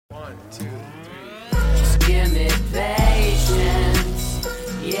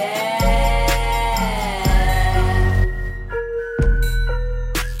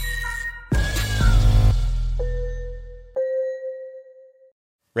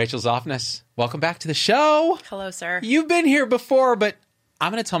Rachel Zoffness, welcome back to the show. Hello, sir. You've been here before, but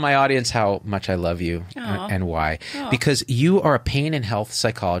I'm going to tell my audience how much I love you and why. Because you are a pain and health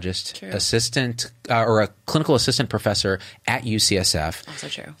psychologist, assistant or a clinical assistant professor at UCSF. Also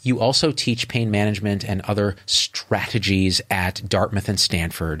true. You also teach pain management and other strategies at Dartmouth and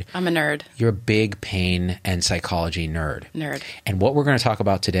Stanford. I'm a nerd. You're a big pain and psychology nerd. And what we're going to talk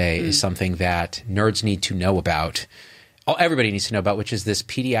about today is something that nerds need to know about. Everybody needs to know about, which is this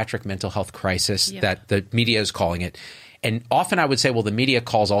pediatric mental health crisis that the media is calling it. And often I would say, well, the media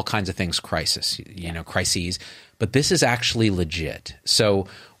calls all kinds of things crisis, crises, but this is actually legit. So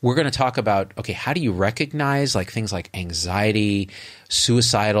we're going to talk about, okay, how do you recognize things like anxiety,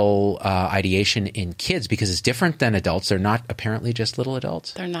 suicidal ideation in kids? Because it's different than adults. They're not apparently just little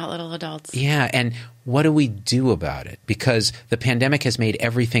adults. They're not little adults. Yeah. And what do we do about it? Because the pandemic has made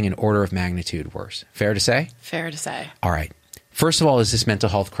everything an order of magnitude worse. Fair to say? Fair to say. All right. First of all, is this mental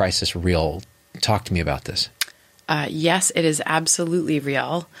health crisis real? Talk to me about this. Yes, it is absolutely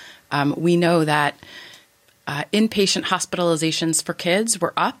real. We know that inpatient hospitalizations for kids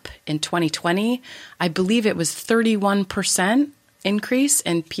were up in 2020. I believe it was 31% increase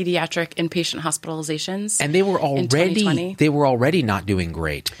in pediatric inpatient hospitalizations. And they were already not doing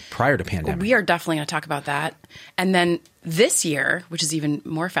great prior to pandemic. We are definitely going to talk about that. And then this year, which is even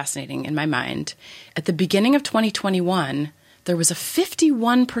more fascinating in my mind, at the beginning of 2021, there was a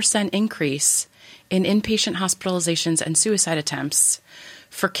 51% increase in inpatient hospitalizations and suicide attempts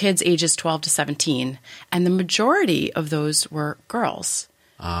for kids ages 12 to 17. And the majority of those were girls.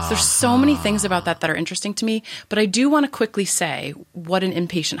 So there's so many things about that are interesting to me. But I do want to quickly say what an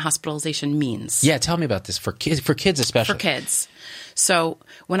inpatient hospitalization means. Yeah, tell me about this for kids especially. For kids. So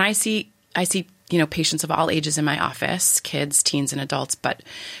when I see patients of all ages in my office, kids, teens, and adults, but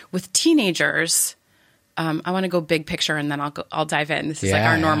with teenagers, I want to go big picture and then I'll dive in. This is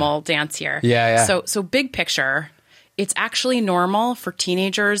our normal dance here. Yeah. So big picture, it's actually normal for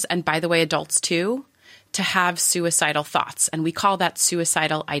teenagers, and by the way, adults too, to have suicidal thoughts. And we call that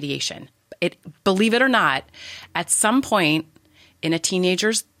suicidal ideation. Believe it or not, at some point in a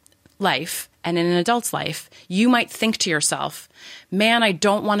teenager's life and in an adult's life, you might think to yourself, man, I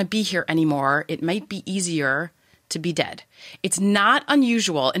don't want to be here anymore. It might be easier to be dead. It's not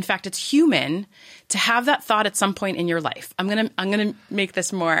unusual. In fact, it's human to have that thought at some point in your life. I'm gonna make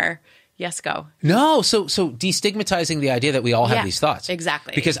this more. Yes, go. No, so destigmatizing the idea that we all have these thoughts.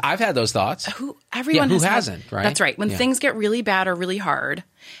 Exactly. Because I've had those thoughts. Everyone who hasn't, right? That's right. When things get really bad or really hard,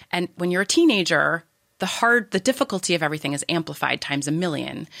 and when you're a teenager, the difficulty of everything is amplified times a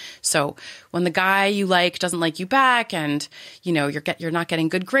million. So when the guy you like doesn't like you back, and you're not getting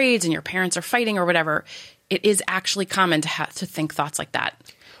good grades, and your parents are fighting or whatever, it is actually common to think thoughts like that.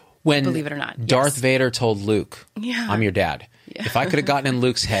 Believe it or not. Darth Vader told Luke, I'm your dad. Yeah. If I could have gotten in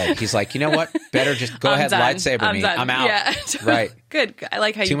Luke's head, he's like, you know what? Better just go ahead, lightsaber me. I'm out. Yeah. Right. Good. I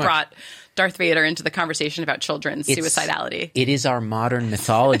like how you brought Darth Vader into the conversation about children's suicidality. It is our modern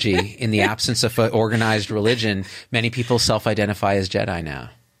mythology. In the absence of an organized religion, many people self-identify as Jedi now.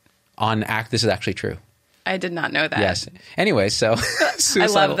 This is actually true. I did not know that. Yes. Anyway, so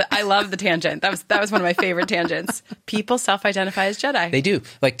I love the tangent. That was one of my favorite tangents. People self-identify as Jedi. They do.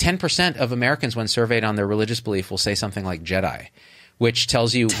 10% of Americans, when surveyed on their religious belief, will say something like Jedi, which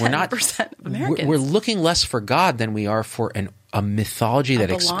tells you we're not 10% of Americans. We're looking less for God than we are for a mythology that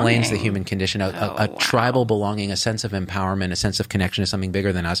explains the human condition, a tribal belonging, a sense of empowerment, a sense of connection to something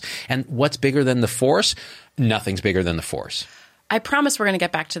bigger than us. And what's bigger than the Force? Nothing's bigger than the Force. I promise we're going to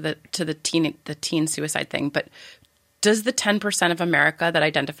get back to the teen suicide thing, but does the 10% of America that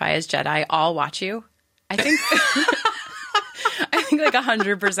identify as Jedi all watch you? I think I think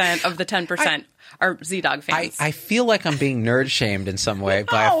 100% of the 10% are Z-Dog fans. I feel like I'm being nerd shamed in some way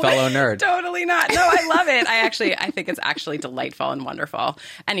by a fellow nerd. Totally not. No, I love it. I think it's actually delightful and wonderful.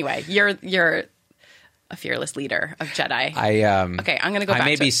 Anyway, you're a fearless leader of Jedi. Okay, I'm going to go back to... I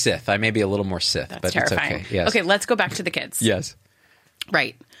may be Sith. I may be a little more Sith, but terrifying. It's okay. Yes. Okay, let's go back to the kids. Yes.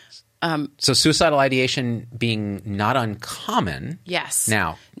 Right. So suicidal ideation being not uncommon. Yes.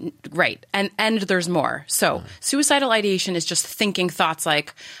 Now. Right. And there's more. So suicidal ideation is just thinking thoughts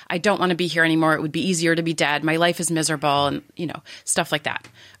like, I don't want to be here anymore. It would be easier to be dead. My life is miserable, and, stuff like that.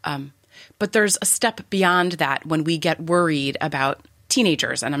 But there's a step beyond that when we get worried about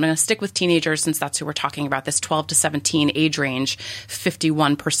teenagers. And I'm going to stick with teenagers since that's who we're talking about. This 12 to 17 age range,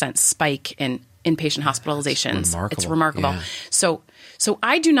 51% spike in inpatient hospitalizations. It's remarkable. Yeah. So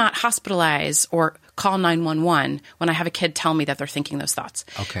I do not hospitalize or call 911 when I have a kid tell me that they're thinking those thoughts.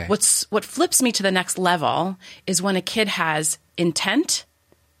 Okay. What flips me to the next level is when a kid has intent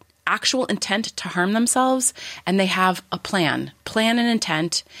actual intent to harm themselves, and they have a plan. Plan and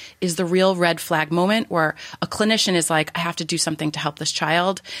intent is the real red flag moment where a clinician is like, I have to do something to help this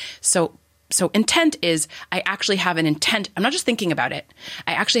child. So intent is, I actually have an intent. I'm not just thinking about it.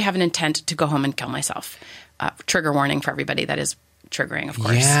 I actually have an intent to go home and kill myself. Trigger warning for everybody. That is triggering, of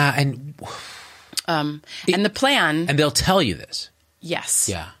course. Yeah. And the plan. And they'll tell you this. Yes.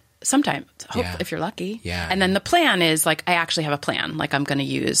 Yeah. Sometimes, if you're lucky. Yeah. And then the plan is like, I actually have a plan. Like I'm going to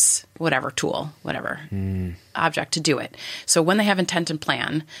use whatever tool, whatever object to do it. So when they have intent and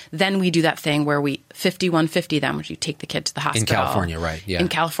plan, then we do that thing where we 5150 them, which you take the kid to the hospital. In California, right? Yeah. In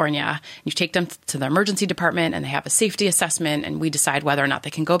California. You take them to the emergency department and they have a safety assessment and we decide whether or not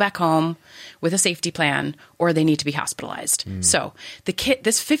they can go back home with a safety plan or they need to be hospitalized. So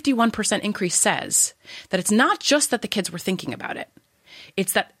this 51% increase says that it's not just that the kids were thinking about it.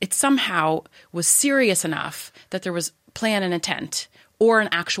 It's that it somehow was serious enough that there was plan and intent or an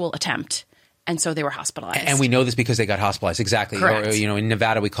actual attempt, and so they were hospitalized. And we know this because they got hospitalized. Exactly. Correct. Or, in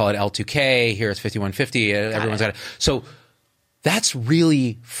Nevada, we call it L2K. Here it's 5150. Everyone's got it. So that's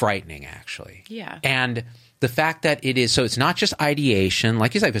really frightening, actually. Yeah. And the fact that it is, so it's not just ideation,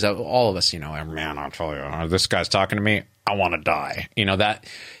 like you said, because all of us, man, I'll tell you, this guy's talking to me, I want to die.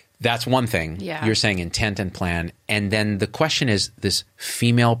 That's one thing. Yeah. You're saying intent and plan. And then the question is this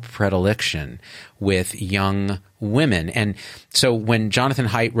female predilection with young women. And so when Jonathan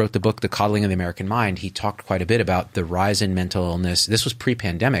Haidt wrote the book, The Coddling of the American Mind, he talked quite a bit about the rise in mental illness. This was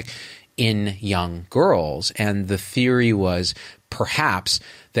pre-pandemic in young girls. And the theory was perhaps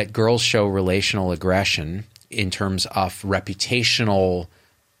that girls show relational aggression in terms of reputational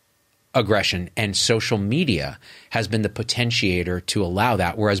aggression, and social media has been the potentiator to allow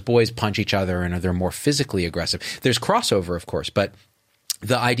that, whereas boys punch each other and they're more physically aggressive. There's crossover, of course, but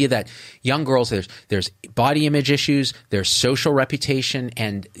the idea that young girls, there's body image issues, there's social reputation,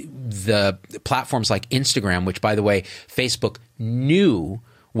 and the platforms like Instagram, which, by the way, Facebook knew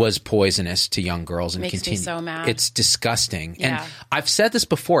was poisonous to young girls and Makes me so mad. It's disgusting. Yeah. And I've said this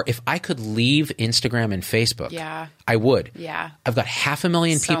before, if I could leave Instagram and Facebook, I would. Yeah. I've got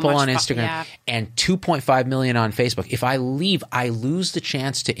 500,000 people on Instagram and 2.5 million on Facebook. If I leave, I lose the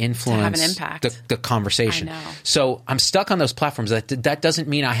chance to influence have an impact. The conversation. I know. So I'm stuck on those platforms. That doesn't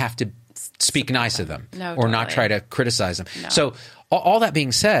mean I have to speak nice of them or not try to criticize them. No. So all that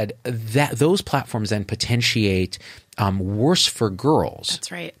being said, that those platforms then potentiate worse for girls.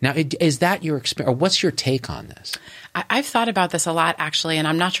 That's right. Now, is that your experience, or what's your take on this? I've thought about this a lot, actually, and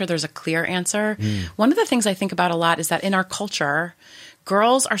I'm not sure there's a clear answer. One of the things I think about a lot is that in our culture,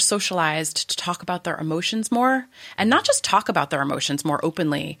 girls are socialized to talk about their emotions more, and not just talk about their emotions more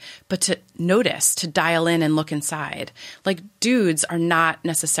openly, but to notice, to dial in and look inside. Like dudes are not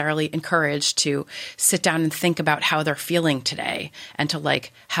necessarily encouraged to sit down and think about how they're feeling today and to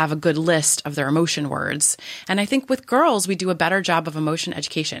like have a good list of their emotion words. And I think with girls, we do a better job of emotion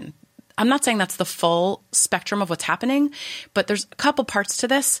education. I'm not saying that's the full spectrum of what's happening, but there's a couple parts to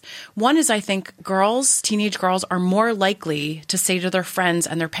this. One is I think teenage girls are more likely to say to their friends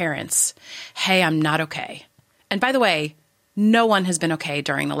and their parents, hey, I'm not okay. And by the way, no one has been okay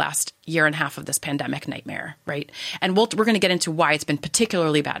during the last year and a half of this pandemic nightmare, right? And we're going to get into why it's been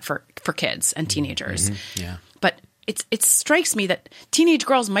particularly bad for kids and teenagers. Mm-hmm. Yeah. But it strikes me that teenage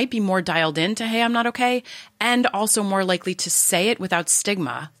girls might be more dialed in to, hey, I'm not okay, and also more likely to say it without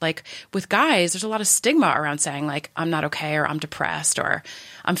stigma. Like with guys, there's a lot of stigma around saying like, I'm not okay, or I'm depressed, or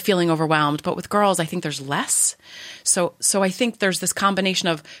I'm feeling overwhelmed. But with girls, I think there's less. So I think there's this combination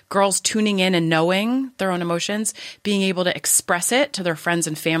of girls tuning in and knowing their own emotions, being able to express it to their friends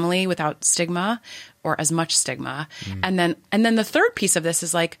and family without stigma, or as much stigma. And then the third piece of this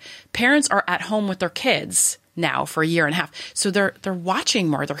is like parents are at home with their kids now for a year and a half. So they're watching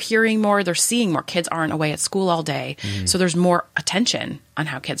more, they're hearing more, they're seeing more. Kids aren't away at school all day. So there's more attention on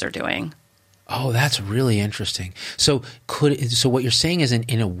how kids are doing. Oh, that's really interesting. So what you're saying is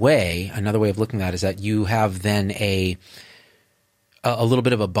in a way, another way of looking at that is that you have then a little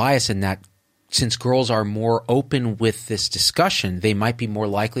bit of a bias in that since girls are more open with this discussion, they might be more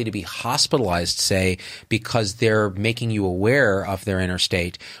likely to be hospitalized, say, because they're making you aware of their inner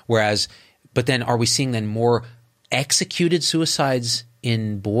state. But then are we seeing then more executed suicides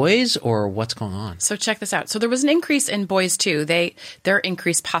in boys, or what's going on? So check this out. So there was an increase in boys too. Their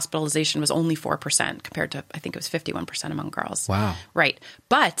increased hospitalization was only 4% compared to, I think it was 51% among girls. Wow. Right.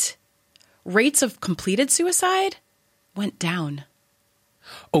 But rates of completed suicide went down.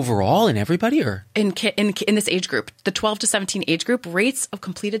 Overall in everybody, or? In this age group, the 12 to 17 age group, rates of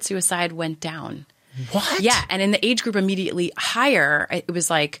completed suicide went down. What? Yeah. And in the age group immediately higher, it was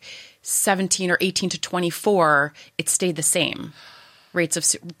like 17 or 18 to 24, it stayed the same. rates of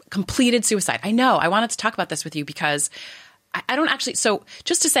completed suicide. I know. I wanted to talk about this with you because I don't actually, so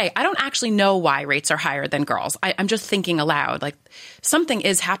just to say, I don't actually know why rates are higher than girls. I'm just thinking aloud, like something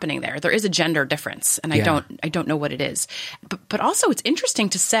is happening there. There is a gender difference, and I don't know what it is. But also it's interesting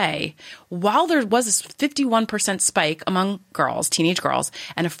to say, while there was this 51% spike among girls, teenage girls,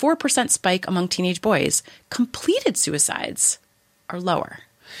 and a 4% spike among teenage boys, completed suicides are lower.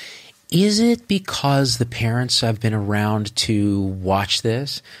 Is it because the parents have been around to watch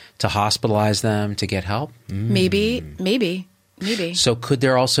this, to hospitalize them, to get help? Maybe. So could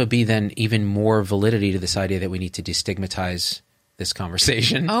there also be then even more validity to this idea that we need to destigmatize this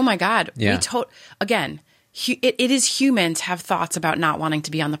conversation? Oh my God. Yeah. Again, it is human to have thoughts about not wanting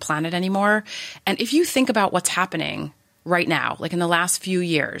to be on the planet anymore. And if you think about what's happening right now, like in the last few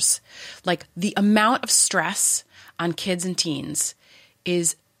years, like the amount of stress on kids and teens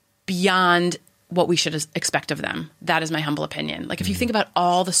is beyond what we should expect of them. That is my humble opinion. Like if you think about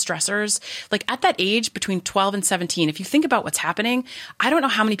all the stressors, like at that age between 12 and 17, if you think about what's happening, I don't know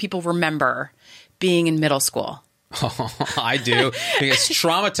how many people remember being in middle school. Oh, I do. It's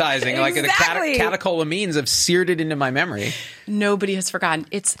traumatizing. Like the catecholamines have seared it into my memory. Nobody has forgotten.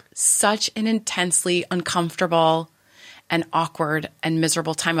 It's such an intensely uncomfortable and awkward and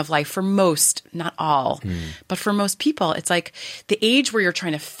miserable time of life for most, not all, but for most people. It's like the age where you're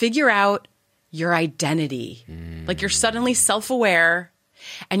trying to figure out your identity. Like you're suddenly self-aware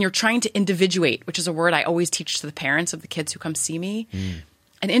and you're trying to individuate, which is a word I always teach to the parents of the kids who come see me.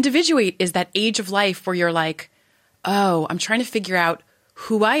 And individuate is that age of life where you're like, oh, I'm trying to figure out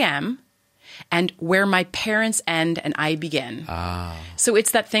who I am and where my parents end and I begin. So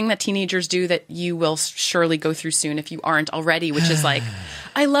it's that thing that teenagers do that you will surely go through soon if you aren't already, which is like,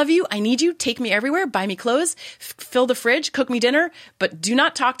 I love you, I need you, take me everywhere, buy me clothes, fill the fridge, cook me dinner, but do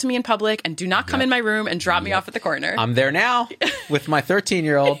not talk to me in public and do not come in my room and drop me off at the corner. I'm there now with my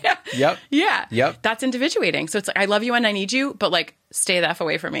 13-year-old. Yep. That's individuating. So it's like, I love you and I need you, but like, stay the F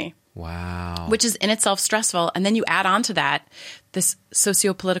away from me. Wow. Which is in itself stressful. And then you add on to that this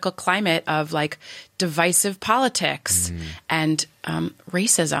socio-political climate of like divisive politics and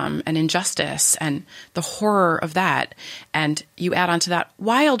racism and injustice and the horror of that. And you add on to that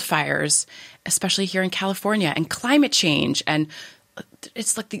wildfires, especially here in California, and climate change. And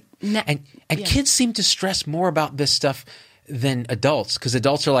it's like the... kids seem to stress more about this stuff than adults, because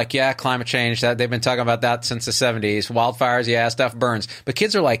adults are like, yeah, climate change, that they've been talking about that since the 70s. Wildfires, yeah, stuff burns. But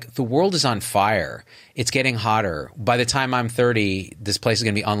kids are like, the world is on fire. It's getting hotter. By the time I'm 30, this place is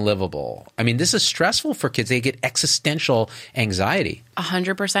going to be unlivable. I mean, this is stressful for kids. They get existential anxiety.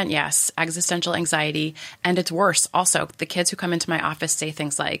 100% yes, existential anxiety. And it's worse. Also, the kids who come into my office say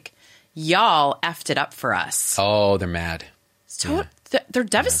things like, y'all effed it up for us. Oh, they're mad. So they're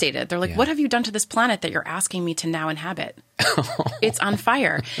devastated. They're like, what have you done to this planet that you're asking me to now inhabit? It's on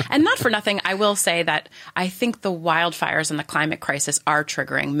fire. And not for nothing, I will say that I think the wildfires and the climate crisis are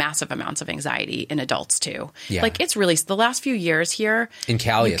triggering massive amounts of anxiety in adults too. Yeah. Like it's really, the last few years here, in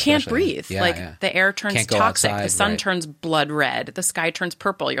Cali, you can't breathe. The air turns toxic. Outside, the sun turns blood red. The sky turns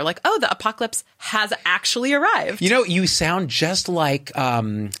purple. You're like, oh, the apocalypse has actually arrived. You know, you sound just like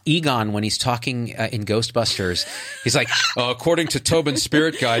Egon when he's talking in Ghostbusters. He's like, according to Tobin's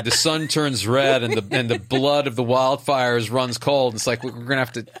spirit guide, the sun turns red and the blood of the wildfires runs cold. It's like, we're going to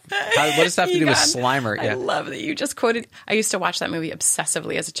have to, what does that have to do with Slimer? I love that you just quoted. I used to watch that movie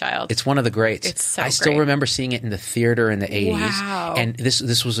obsessively as a child. It's one of the greats. It's so I still remember seeing it in the theater in the 80s. Wow. And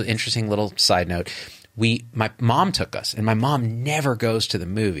this was an interesting little side note. My mom took us, and my mom never goes to the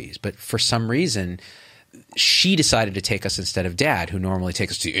movies, but for some reason, she decided to take us instead of Dad, who normally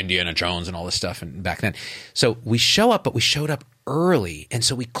takes us to Indiana Jones and all this stuff and back then. So we show up, but we showed up early, and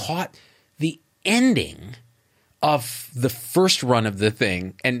so we caught the ending of the first run of the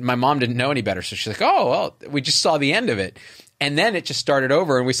thing, and my mom didn't know any better, so she's like, oh, well, we just saw the end of it. And then it just started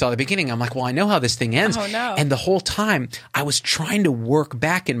over, and we saw the beginning. I'm like, well, I know how this thing ends. Oh, no. And the whole time, I was trying to work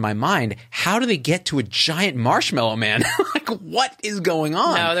back in my mind, how do they get to a giant marshmallow man? Like, what is going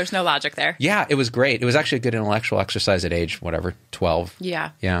on? No, there's no logic there. Yeah, it was great. It was actually a good intellectual exercise at age, 12. Yeah.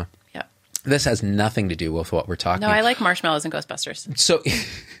 Yeah. This has nothing to do with what we're talking about. No, I like marshmallows and Ghostbusters.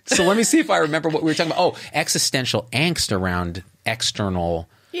 So let me see if I remember what we were talking about. Oh, existential angst around external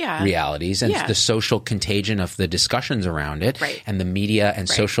realities and the social contagion of the discussions around it and the media and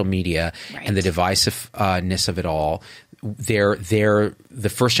social media and the divisiveness of it all. They're the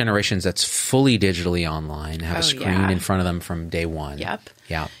first generations that's fully digitally online, have a screen in front of them from day one.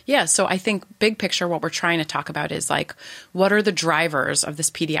 Yeah. So I think big picture, what we're trying to talk about is like, what are the drivers of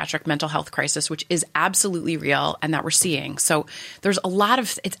this pediatric mental health crisis, which is absolutely real and that we're seeing. So there's a lot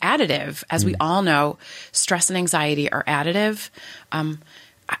of, it's additive. As we all know, stress and anxiety are additive.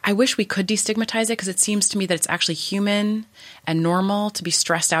 I wish we could destigmatize it because it seems to me that it's actually human and normal to be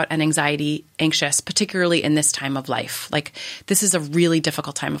stressed out and anxious, particularly in this time of life. Like, this is a really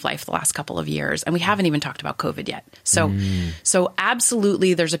difficult time of life the last couple of years, and we haven't even talked about COVID yet. So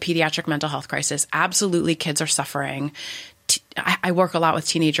absolutely there's a pediatric mental health crisis. Absolutely kids are suffering. I work a lot with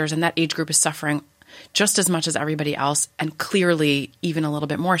teenagers, and that age group is suffering just as much as everybody else, and clearly even a little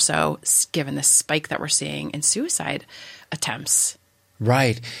bit more so given the spike that we're seeing in suicide attempts.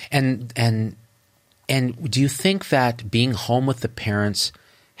 Right. And do you think that being home with the parents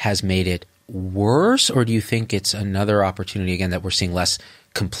has made it worse, or do you think it's another opportunity again that we're seeing less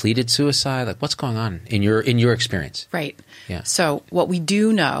completed suicide? Like, what's going on in your experience? Right. Yeah. So what we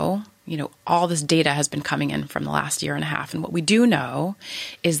do know, all this data has been coming in from the last year and a half. And what we do know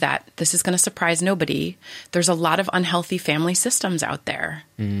is that this is going to surprise nobody. There's a lot of unhealthy family systems out there.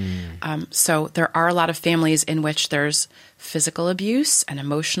 So there are a lot of families in which there's physical abuse and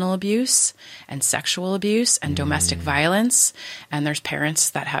emotional abuse and sexual abuse and domestic violence. And there's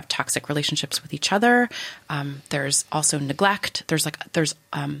parents that have toxic relationships with each other. There's also neglect. There's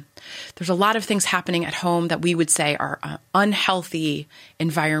a lot of things happening at home that we would say are unhealthy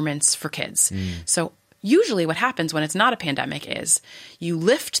environments for kids. So usually what happens when it's not a pandemic is you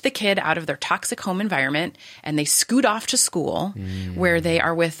lift the kid out of their toxic home environment and they scoot off to school where they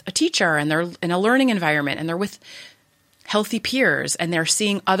are with a teacher and they're in a learning environment and they're with healthy peers and they're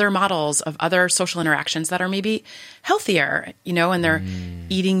seeing other models of other social interactions that are maybe healthier, and they're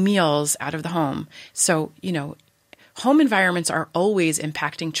eating meals out of the home. So, home environments are always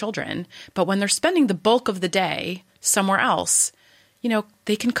impacting children, but when they're spending the bulk of the day somewhere else,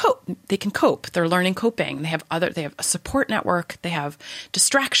 they can cope. They're learning coping. They have a support network. They have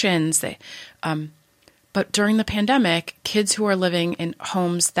distractions. But during the pandemic, kids who are living in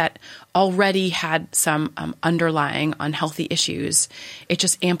homes that already had some underlying unhealthy issues, it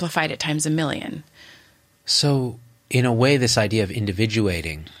just amplified it times a million. So in a way, this idea of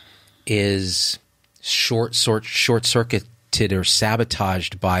individuating is short-circuited or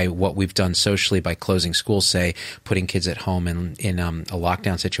sabotaged by what we've done socially by closing schools, say, putting kids at home in a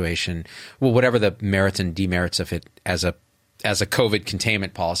lockdown situation. Well, whatever the merits and demerits of it as a COVID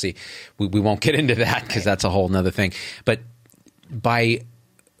containment policy, we won't get into that because that's a whole nother thing. But by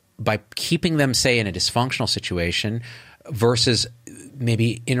keeping them, say, in a dysfunctional situation versus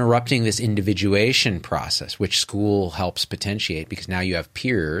maybe interrupting this individuation process, which school helps potentiate because now you have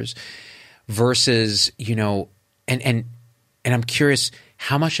peers versus, and I'm curious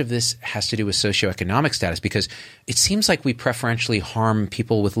how much of this has to do with socioeconomic status, because it seems like we preferentially harm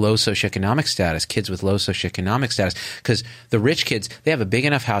people with low socioeconomic status, kids with low socioeconomic status, because the rich kids, they have a big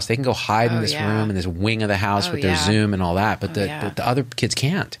enough house. They can go hide in this room in this wing of the house with their Zoom and all that, but the other kids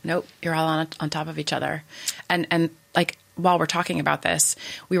can't. Nope. You're all on top of each other. And like, while we're talking about this,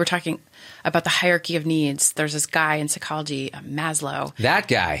 we were talking about the hierarchy of needs. There's this guy in psychology, Maslow. That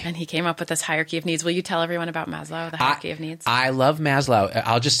guy. And he came up with this hierarchy of needs. Will you tell everyone about Maslow, the hierarchy of needs? I love Maslow.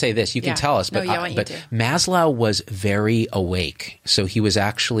 I'll just say this. You can tell us. But, I want you to. Maslow was very awake. So he was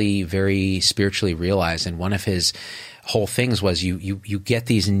actually very spiritually realized. And one of his whole things was you get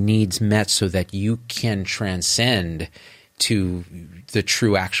these needs met so that you can transcend to the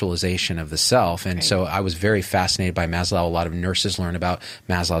true actualization of the self. And so I was very fascinated by Maslow. A lot of nurses learn about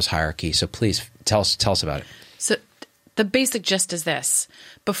Maslow's hierarchy. So please tell us about it. So the basic gist is this.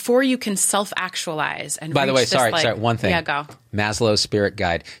 Before you can self-actualize and by the way, sorry, one thing. Yeah, go. Maslow's Spirit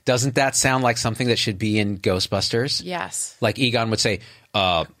Guide. Doesn't that sound like something that should be in Ghostbusters? Yes. Like Egon would say,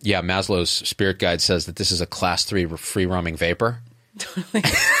 Maslow's Spirit Guide says that this is a class 3 free-roaming vapor. Totally.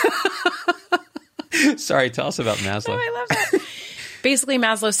 Sorry, tell us about Maslow. No, I love that. Basically,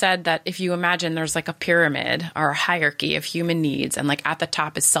 Maslow said that if you imagine there's like a pyramid or a hierarchy of human needs, and like at the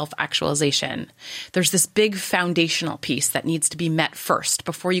top is self-actualization, there's this big foundational piece that needs to be met first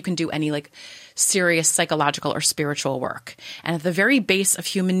before you can do any like serious psychological or spiritual work. And at the very base of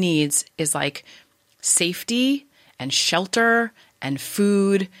human needs is like safety and shelter and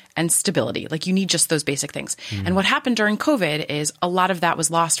food and stability. Like you need just those basic things. And what happened during COVID is a lot of that was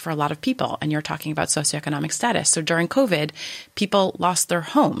lost for a lot of people. And you're talking about socioeconomic status. So during COVID, people lost their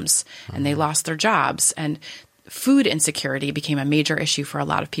homes and they lost their jobs. And food insecurity became a major issue for a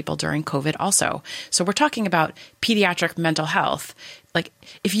lot of people during COVID also. So we're talking about pediatric mental health. Like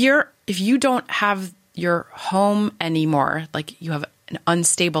if you don't have your home anymore, like you have an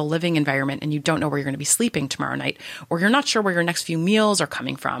unstable living environment and you don't know where you're going to be sleeping tomorrow night, or you're not sure where your next few meals are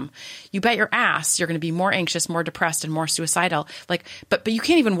coming from, you bet your ass you're going to be more anxious, more depressed, and more suicidal. Like, but you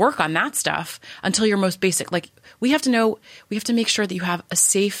can't even work on that stuff until your most basic. Like we have to make sure that you have a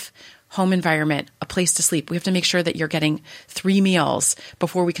safe home environment, a place to sleep. We have to make sure that you're getting 3 meals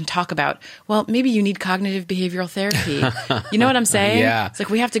before we can talk about, well, maybe you need cognitive behavioral therapy. You know what I'm saying? Yeah. It's like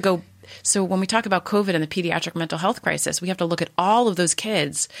we have to go. So when we talk about COVID and the pediatric mental health crisis, we have to look at all of those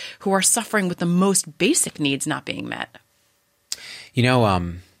kids who are suffering with the most basic needs not being met. You know,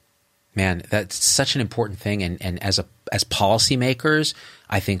 man, that's such an important thing. And as policymakers,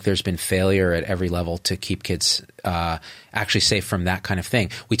 I think there's been failure at every level to keep kids actually safe from that kind of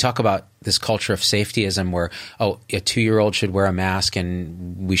thing. We talk about this culture of safetyism where, a 2-year-old should wear a mask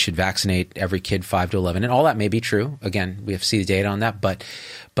and we should vaccinate every kid 5 to 11. And all that may be true. Again, we have to see the data on that. But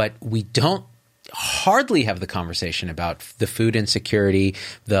we don't hardly have the conversation about the food insecurity,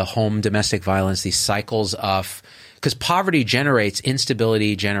 the home domestic violence, these cycles of – because poverty generates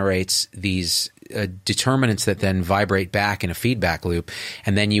instability, generates these determinants that then vibrate back in a feedback loop.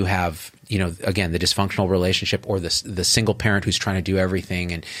 And then you have, again, the dysfunctional relationship or the single parent who's trying to do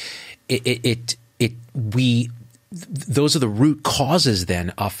everything. And those are the root causes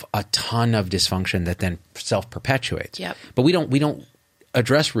then of a ton of dysfunction that then self-perpetuates. Yep. But we don't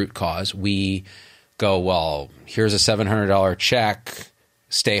address root cause. We go, well, here's a $700 check,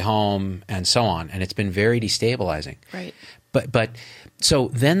 stay home, and so on. And it's been very destabilizing. Right. But so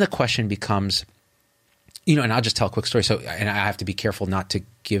then the question becomes, and I'll just tell a quick story. So, and I have to be careful not to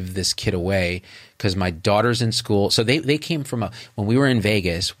give this kid away because my daughter's in school. So they came from when we were in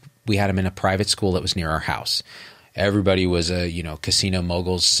Vegas, we had them in a private school that was near our house. Everybody was a, casino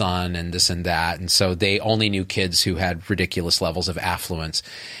mogul's son and this and that. And so they only knew kids who had ridiculous levels of affluence.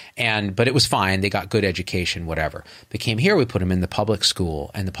 But it was fine. They got good education, whatever. They came here, we put them in the public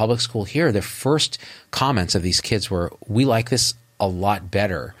school. And the public school here, their first comments of these kids were, we like this a lot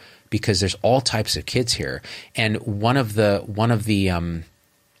better because there's all types of kids here. And one of the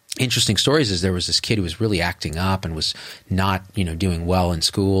interesting stories is there was this kid who was really acting up and was not, doing well in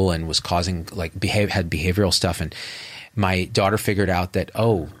school and was causing had behavioral stuff. And my daughter figured out that,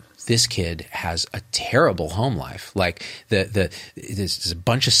 this kid has a terrible home life. Like there's a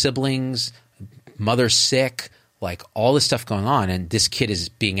bunch of siblings, mother's sick, like all this stuff going on. And this kid is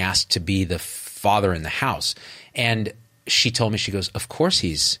being asked to be the father in the house. And she told me, she goes, of course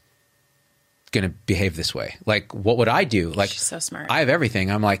he's going to behave this way. Like, what would I do? Like, she's so smart. I have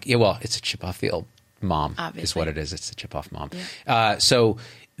everything. I'm like, yeah, well, it's a chip off the old mom. Obviously. Is what it is. It's a chip off mom. Yeah. So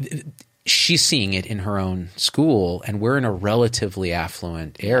she's seeing it in her own school, and we're in a relatively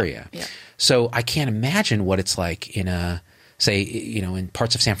affluent area. Yeah. So I can't imagine what it's like in in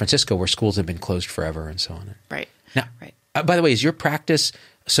parts of San Francisco where schools have been closed forever and so on. Right. Now, right. By the way, is your practice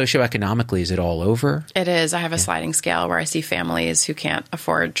socioeconomically, is it all over? It is. I have a sliding scale where I see families who can't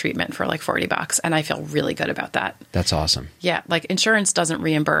afford treatment for like $40, and I feel really good about that. That's awesome. Yeah. Like insurance doesn't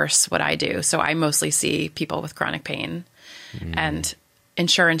reimburse what I do. So I mostly see people with chronic pain, and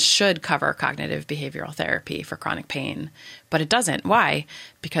insurance should cover cognitive behavioral therapy for chronic pain, but it doesn't. Why?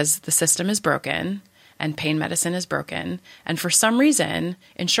 Because the system is broken and pain medicine is broken. And for some reason,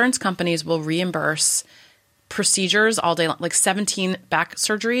 insurance companies will reimburse procedures all day long, like 17 back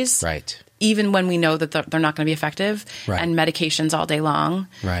surgeries. Right. Even when we know that they're not going to be effective, right. And medications all day long,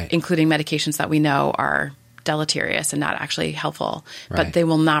 right. Including medications that we know are deleterious and not actually helpful, right. But they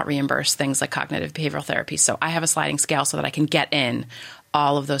will not reimburse things like cognitive behavioral therapy. So I have a sliding scale so that I can get in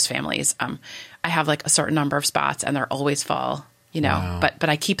all of those families. I have like a certain number of spots and they're always full, Wow. but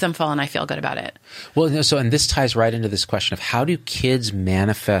I keep them full and I feel good about it. Well, and this ties right into this question of how do kids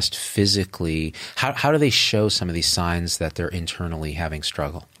manifest physically? How do they show some of these signs that they're internally having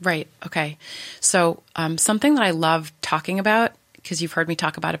struggle? Right. Okay. So something that I love talking about, because you've heard me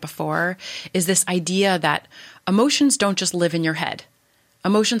talk about it before, is this idea that emotions don't just live in your head.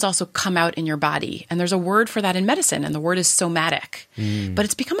 Emotions also come out in your body. And there's a word for that in medicine, and the word is somatic. But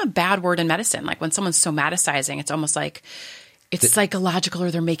it's become a bad word in medicine. Like when someone's somaticizing, it's almost like it's psychological or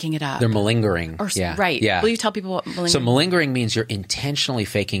they're making it up. They're malingering. Right. Yeah. Will you tell people what malingering So malingering means you're intentionally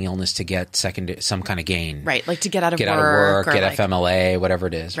faking illness to get some kind of gain. Right. Like to get out of work. Get like, FMLA, whatever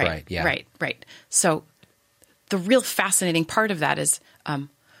it is. Right. Yeah. Right. So the real fascinating part of that is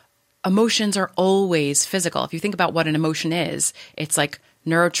emotions are always physical. If you think about what an emotion is, it's like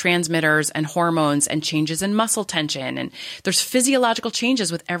neurotransmitters and hormones and changes in muscle tension. And there's physiological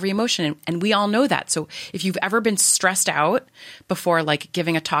changes with every emotion. And we all know that. So if you've ever been stressed out before like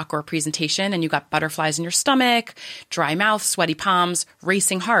giving a talk or a presentation and you got butterflies in your stomach, dry mouth, sweaty palms,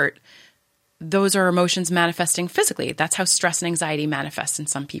 racing heart, those are emotions manifesting physically. That's how stress and anxiety manifest in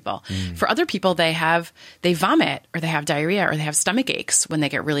some people. For other people, they vomit or they have diarrhea or they have stomach aches when they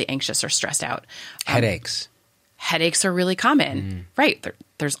get really anxious or stressed out. Headaches. Headaches are really common, right?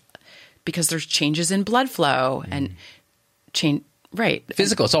 Because there's changes in blood flow and change, right?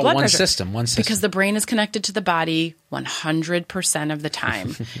 Physical. It's all one system. Because the brain is connected to the body 100% of the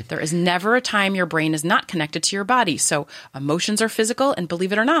time. There is never a time your brain is not connected to your body. So emotions are physical, and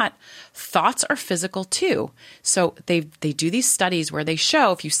believe it or not, thoughts are physical too. So they do these studies where they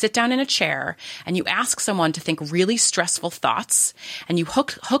show if you sit down in a chair and you ask someone to think really stressful thoughts and you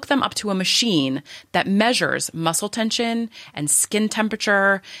hook them up to a machine that measures muscle tension and skin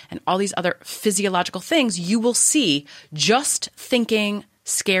temperature and all these other physiological things, you will see just thinking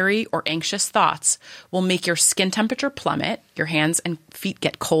scary or anxious thoughts will make your skin temperature plummet. Your hands and feet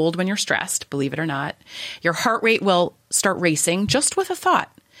get cold when you're stressed, believe it or not. Your heart rate will start racing just with a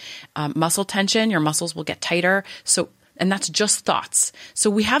thought. Muscle tension, your muscles will get tighter. And that's just thoughts.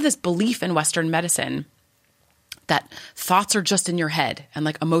 So we have this belief in Western medicine that thoughts are just in your head and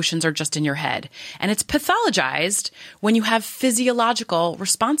like emotions are just in your head. And it's pathologized when you have physiological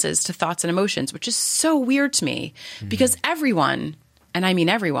responses to thoughts and emotions, which is so weird to me because everyone, and I mean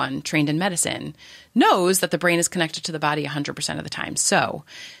everyone trained in medicine, knows that the brain is connected to the body 100% of the time. So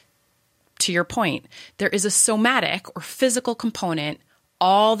to your point, there is a somatic or physical component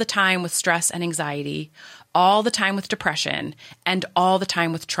all the time with stress and anxiety, all the time with depression, and all the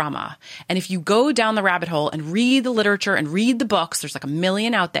time with trauma. And if you go down the rabbit hole and read the literature and read the books, there's like a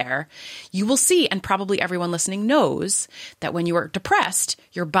million out there, you will see, and probably everyone listening knows, that when you are depressed,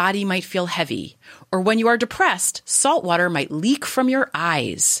 your body might feel heavy. Or when you are depressed, salt water might leak from your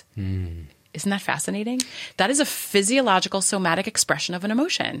eyes. Isn't that fascinating? That is a physiological somatic expression of an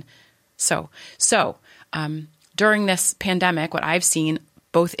emotion. So during this pandemic, what I've seen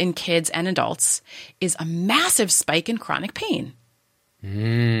both in kids and adults, is a massive spike in chronic pain,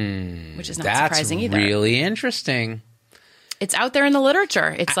 which is not surprising either. That's really interesting. It's out there in the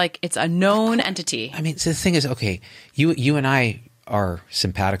literature. It's it's a known entity. I mean, so the thing is, okay, you and I are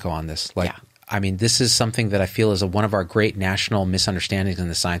simpatico on this. I mean, this is something that I feel is one of our great national misunderstandings in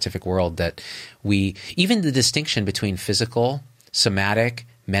the scientific world, that even the distinction between physical, somatic,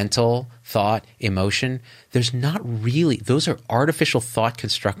 mental, thought, emotion, there's not really, those are artificial thought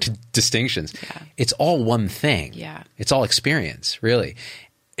constructed distinctions. Yeah. It's all one thing. Yeah. It's all experience, really.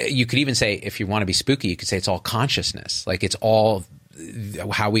 You could even say, if you want to be spooky, you could say it's all consciousness. Like it's all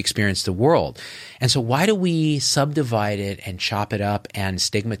how we experience the world. And so why do we subdivide it and chop it up and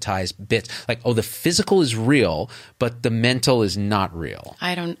stigmatize bits? Like, oh, the physical is real, but the mental is not real.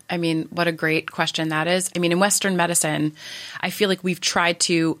 I mean, what a great question that is. I mean, in Western medicine, I feel like we've tried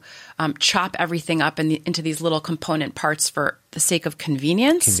to chop everything up into these little component parts for the sake of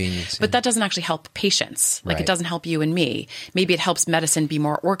convenience. But that doesn't actually help patients. Like It doesn't help you and me. Maybe it helps medicine be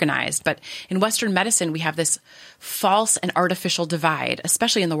more organized. But in Western medicine, we have this false and artificial divide,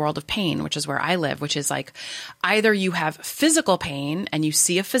 especially in the world of pain, which is where I live, which is like either you have physical pain and you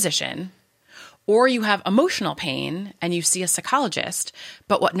see a physician, or you have emotional pain and you see a psychologist.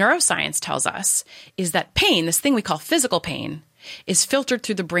 But what neuroscience tells us is that pain, this thing we call physical pain, is filtered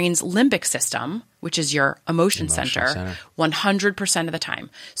through the brain's limbic system, which is your emotion center, 100% of the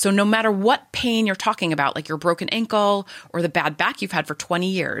time. So no matter what pain you're talking about, like your broken ankle or the bad back you've had for 20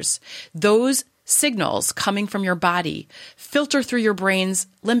 years, those signals coming from your body filter through your brain's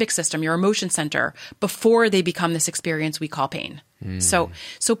limbic system, your emotion center, before they become this experience we call pain. So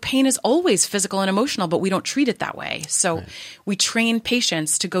pain is always physical and emotional, but we don't treat it that way. So we train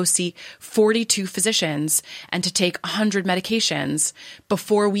patients to go see 42 physicians and to take 100 medications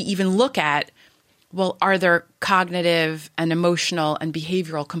before we even look at, well, are there cognitive and emotional and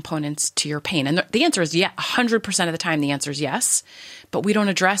behavioral components to your pain? And the answer is 100% of the time the answer is yes, but we don't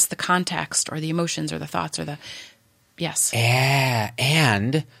address the context or the emotions or the thoughts or the yes.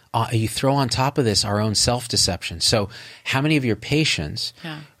 And you throw on top of this our own self-deception. So how many of your patients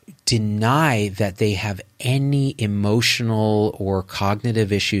deny that they have any emotional or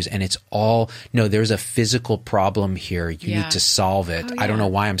cognitive issues, and it's all, no, there's a physical problem here. You need to solve it. I don't know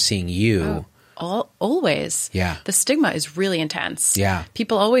why I'm seeing you. Always. Yeah. The stigma is really intense. Yeah.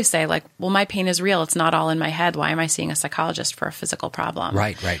 People always say like, well, my pain is real. It's not all in my head. Why am I seeing a psychologist for a physical problem?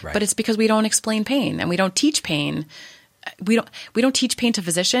 Right. But it's because we don't explain pain and we don't teach pain we don't teach pain to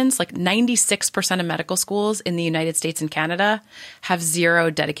physicians. Like 96% of medical schools in the United States and Canada have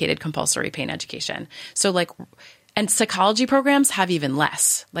 0 dedicated compulsory pain education. So like, and psychology programs have even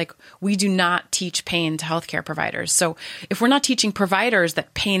less. Like we do not teach pain to healthcare providers. So if we're not teaching providers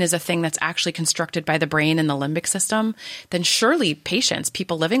that pain is a thing that's actually constructed by the brain and the limbic system, then surely patients,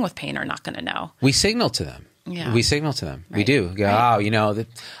 people living with pain, are not going to know. We signal to them. Yeah. We signal to them. Right. We do. Go, Right.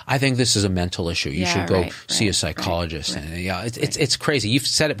 I think this is a mental issue. You should go see a psychologist. Right. And it's crazy. You've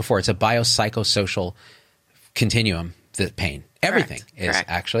said it before. It's a biopsychosocial continuum, the pain. Everything is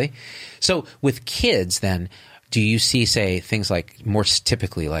actually. So with kids then, do you see, say, things like more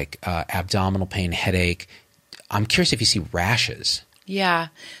typically like abdominal pain, headache? I'm curious if you see rashes. Yeah.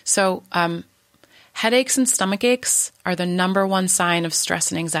 So headaches and stomach aches are the number one sign of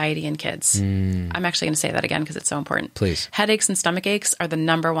stress and anxiety in kids. I'm actually going to say that again because it's so important. Please. Headaches and stomach aches are the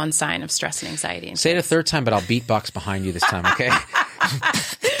number one sign of stress and anxiety in kids. Say it a third time, but I'll beatbox behind you this time, okay?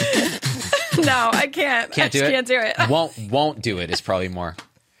 No, I can't. Can't do it? Can't do it. Won't do it is probably more.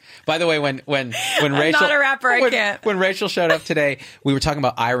 By the way, when Rachel, I'm not a rapper, I can't. When Rachel showed up today, we were talking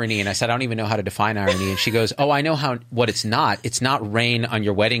about irony, and I said I don't even know how to define irony, and she goes, "Oh, I know what it's not. It's not rain on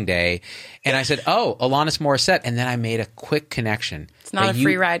your wedding day." And I said, "Oh, Alanis Morissette," and then I made a quick connection. It's not a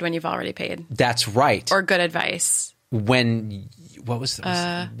free ride when you've already paid. That's right. Or good advice. When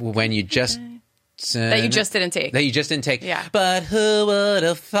you just. That you just didn't take. That you just didn't take. Yeah. But who would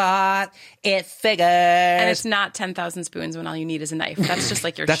have thought it figures? And it's not 10,000 spoons when all you need is a knife. That's just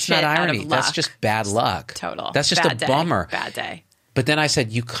like your That's shit not irony. out of luck. That's just bad luck. Total. That's just bad a bummer. Bad day. But then I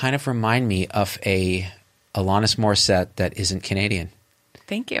said, you kind of remind me of a Alanis Morissette that isn't Canadian.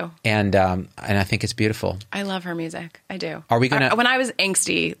 Thank you. And I think it's beautiful. I love her music. I do. Are we going to... When I was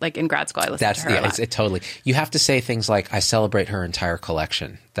angsty, like in grad school, I listened to her a lot. It totally... You have to say things like, I celebrate her entire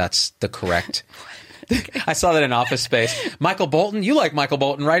collection. That's the correct... I saw that in Office Space. Michael Bolton, you like Michael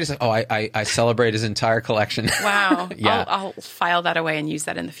Bolton, right? He's like, oh, I celebrate his entire collection. Wow. Yeah. I'll file that away and use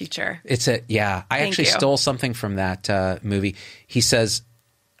that in the future. I actually stole something from that movie. He says,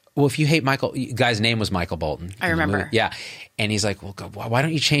 well, if you hate Michael, guy's name was Michael Bolton. I remember. Yeah. And he's like, well, God, why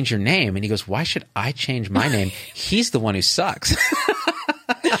don't you change your name? And he goes, why should I change my name? He's the one who sucks.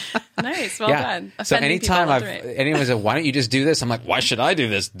 Nice. Well done. So anytime anyone said, why don't you just do this? I'm like, why should I do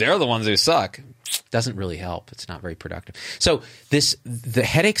this? They're the ones who suck. Doesn't really help. It's not very productive. So the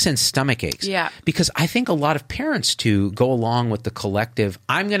headaches and stomach aches. Yeah. Because I think a lot of parents too go along with the collective.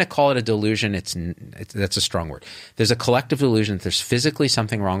 I'm going to call it a delusion. That's a strong word. There's a collective delusion that there's physically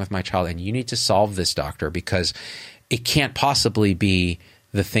something wrong with my child, and you need to solve this, doctor, because it can't possibly be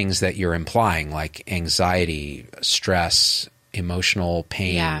the things that you're implying, like anxiety, stress, emotional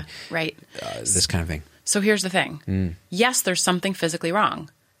pain. Yeah. Right. This kind of thing. So here's the thing. Yes, there's something physically wrong.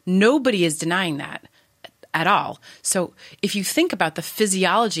 Nobody is denying that at all. So if you think about the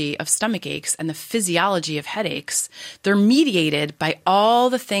physiology of stomach aches and the physiology of headaches, they're mediated by all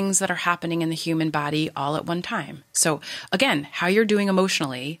the things that are happening in the human body all at one time. So again, how you're doing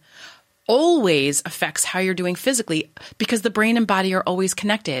emotionally always affects how you're doing physically because the brain and body are always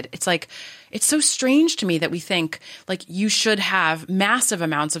connected. It's like, it's so strange to me that we think like you should have massive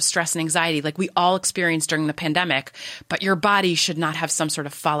amounts of stress and anxiety like we all experienced during the pandemic, but your body should not have some sort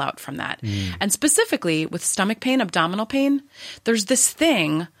of fallout from that. And specifically with stomach pain, abdominal pain, there's this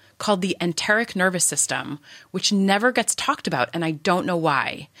thing called the enteric nervous system, which never gets talked about, and I don't know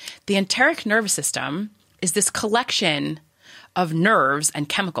why. The enteric nervous system is this collection of nerves and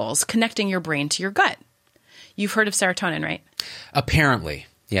chemicals connecting your brain to your gut. You've heard of serotonin, right? Apparently.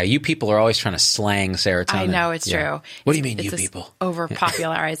 Yeah, you people are always trying to slang serotonin. I know, it's true. What do you mean, you people?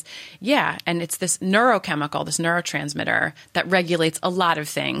 Over-popularized. Yeah, and it's this neurochemical, this neurotransmitter that regulates a lot of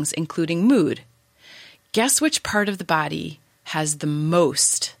things, including mood. Guess which part of the body has the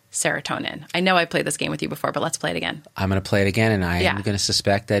most serotonin? I know I played this game with you before, but let's play it again. I'm going to play it again, and I'm going to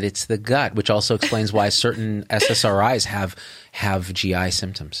suspect that it's the gut, which also explains why certain SSRIs have GI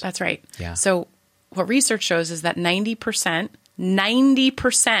symptoms. That's right. Yeah. So what research shows is that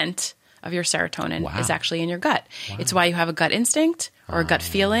 90% of your serotonin is actually in your gut. Wow. It's why you have a gut instinct or a gut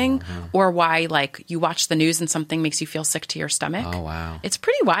feeling or why like you watch the news and something makes you feel sick to your stomach. Oh, wow. It's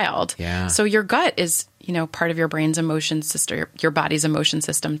pretty wild. Yeah. So your gut is, part of your brain's emotion system, your body's emotion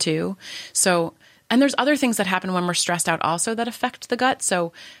system too. So, and there's other things that happen when we're stressed out also that affect the gut.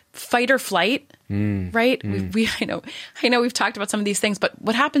 So fight or flight, right? I know we've talked about some of these things, but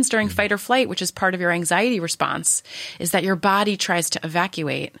what happens during fight or flight, which is part of your anxiety response, is that your body tries to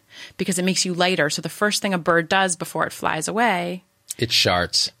evacuate because it makes you lighter. So the first thing a bird does before it flies away, it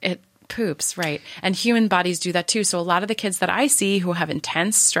sharts. It poops, right. And human bodies do that too. So a lot of the kids that I see who have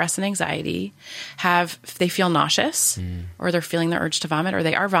intense stress and anxiety they feel nauseous or they're feeling the urge to vomit or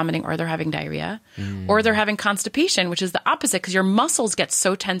they are vomiting or they're having diarrhea or they're having constipation, which is the opposite because your muscles get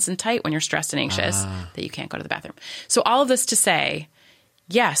so tense and tight when you're stressed and anxious that you can't go to the bathroom. So all of this to say,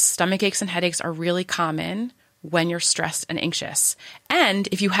 yes, stomach aches and headaches are really common when you're stressed and anxious. And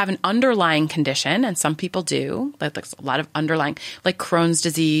if you have an underlying condition, and some people do, like there's a lot of underlying, like Crohn's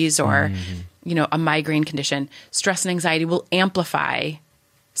disease or, a migraine condition, stress and anxiety will amplify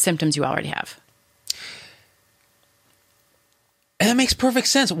symptoms you already have. And that makes perfect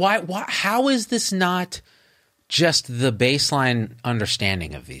sense. How is this not just the baseline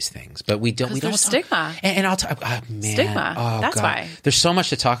understanding of these things? But we don't talk. Stigma. And I'll talk, stigma. That's God. Why. There's so much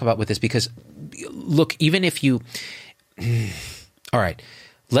to talk about with this because look, even if you, all right,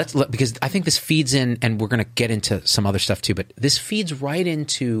 because I think this feeds in, and we're going to get into some other stuff too, but this feeds right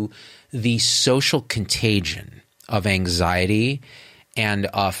into the social contagion of anxiety and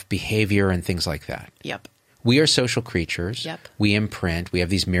of behavior and things like that. Yep. We are social creatures. Yep. We imprint. We have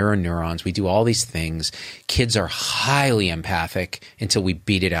these mirror neurons. We do all these things. Kids are highly empathic until we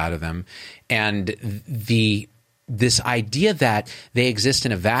beat it out of them. And this idea that they exist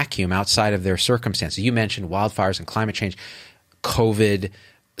in a vacuum outside of their circumstances. You mentioned wildfires and climate change, COVID,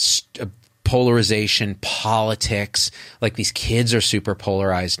 polarization, politics. Like these kids are super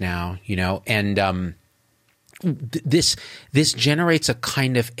polarized now, and this generates a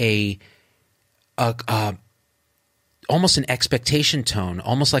kind of a almost an expectation tone,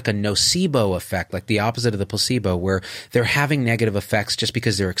 almost like a nocebo effect, like the opposite of the placebo, where they're having negative effects just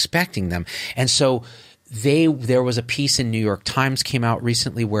because they're expecting them. And so there was a piece in New York Times came out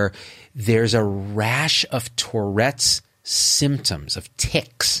recently where there's a rash of Tourette's symptoms, of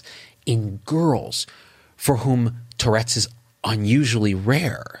tics in girls for whom Tourette's is unusually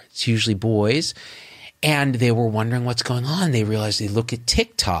rare. It's usually boys. And they were wondering what's going on. They realized they look at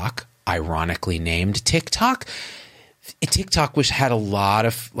TikTok, ironically named TikTok. TikTok had a lot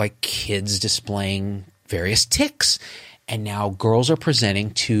of like kids displaying various tics. And now girls are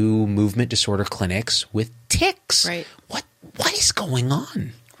presenting to movement disorder clinics with tics. Right. What is going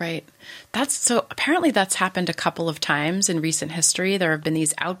on? Right. So apparently that's happened a couple of times in recent history. There have been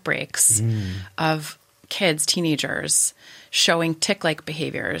these outbreaks of kids, teenagers, showing tic-like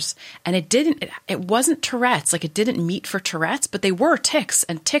behaviors. And it wasn't Tourette's, like it didn't meet for Tourette's, but they were tics.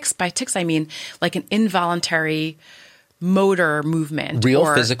 And by tics, I mean like an involuntary motor movement.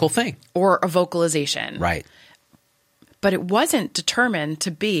 Real physical thing. Or a vocalization. Right. But it wasn't determined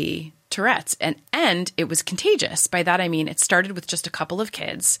to be Tourette's. And it was contagious. By that, I mean, it started with just a couple of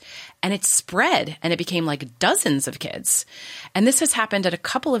kids and it spread and it became like dozens of kids. And this has happened at a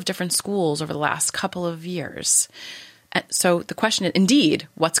couple of different schools over the last couple of years. And so the question is, indeed,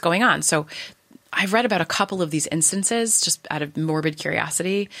 what's going on? So I've read about a couple of these instances just out of morbid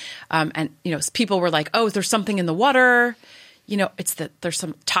curiosity. And people were like, oh, there's something in the water. It's that there's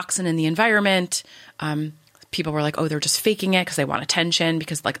some toxin in the environment. People were like, oh, they're just faking it because they want attention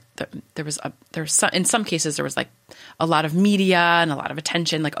because like in some cases there was like a lot of media and a lot of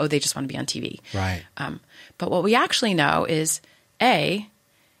attention, like, oh, they just want to be on TV. Right. But what we actually know is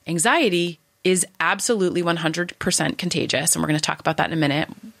anxiety is absolutely 100% contagious. And we're going to talk about that in a minute.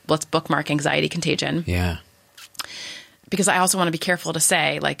 Let's bookmark anxiety contagion. Yeah. Because I also want to be careful to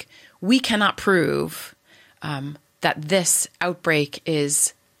say, like, we cannot prove that this outbreak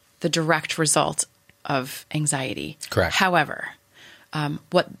is the direct result of anxiety. Correct. However,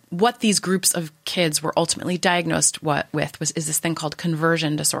 what these groups of kids were ultimately diagnosed is this thing called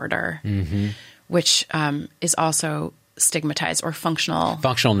conversion disorder, which is also stigmatized, or functional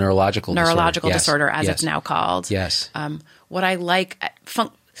neurological disorder, as it's now called. Yes. What I like,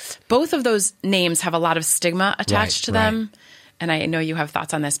 both of those names have a lot of stigma attached to them. Right. And I know you have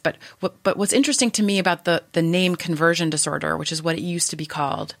thoughts on this, but what's interesting to me about the name conversion disorder, which is what it used to be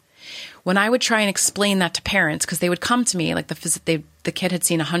called, when I would try and explain that to parents, because they would come to me, like the kid had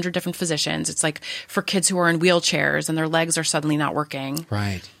seen 100 different physicians. It's like for kids who are in wheelchairs and their legs are suddenly not working.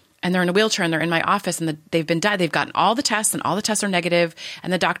 Right. And they're in a wheelchair and they're in my office and they've gotten all the tests and all the tests are negative.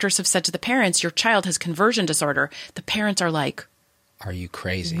 And the doctors have said to the parents, your child has conversion disorder. The parents are like, are you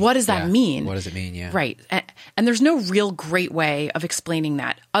crazy? What does that mean? What does it mean? Yeah. Right. And there's no real great way of explaining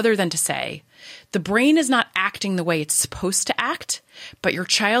that other than to say the brain is not acting the way it's supposed to act, but your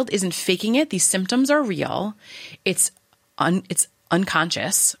child isn't faking it. These symptoms are real. It's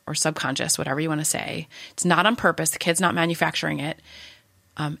unconscious or subconscious, whatever you want to say. It's not on purpose. The kid's not manufacturing it.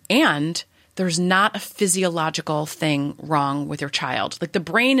 And there's not a physiological thing wrong with your child. Like the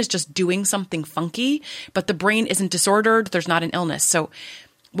brain is just doing something funky, but the brain isn't disordered. There's not an illness. So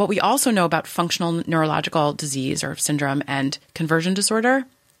What we also know about functional neurological disease or syndrome and conversion disorder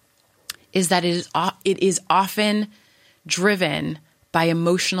is that it is often driven by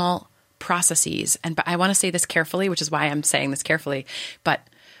emotional processes. And I want to say this carefully, which is why I'm saying this carefully. But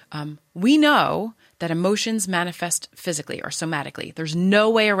we know that emotions manifest physically or somatically. There's no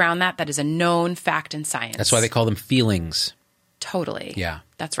way around that. That is a known fact in science. That's why they call them feelings. Totally. Yeah.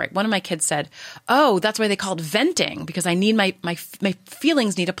 That's right. One of my kids said, oh, that's why they call it venting, because I need my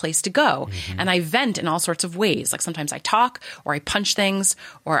feelings need a place to go. Mm-hmm. And I vent in all sorts of ways. Like sometimes I talk or I punch things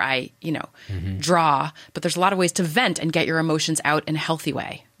or I, draw. But there's a lot of ways to vent and get your emotions out in a healthy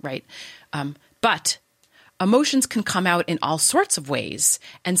way, right? But emotions can come out in all sorts of ways.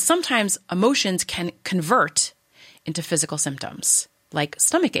 And sometimes emotions can convert into physical symptoms, like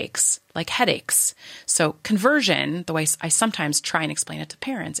stomach aches, like headaches. So conversion, the way I sometimes try and explain it to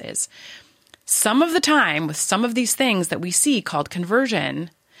parents is, some of the time with some of these things that we see called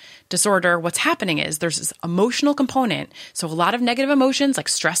conversion disorder, what's happening is there's this emotional component. So a lot of negative emotions like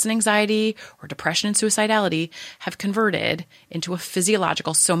stress and anxiety or depression and suicidality have converted into a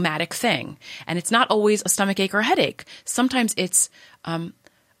physiological somatic thing. And it's not always a stomach ache or a headache. Sometimes it's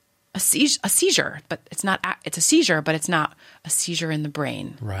a seizure, but it's not. It's a seizure, but it's not a seizure in the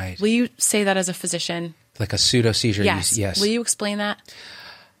brain. Right. Will you say that as a physician? Like a pseudo seizure. Yes. Yes. Will you explain that?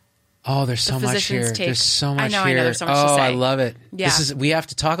 Oh, there's so much here. There's so much here. I know. There's so much to say. I love it. Yeah. We have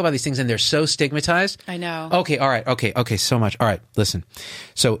to talk about these things, and they're so stigmatized. I know. Okay. All right. Okay. So much. All right. Listen.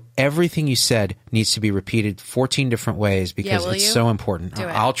 So everything you said needs to be repeated 14 different ways because it's so important. Do it.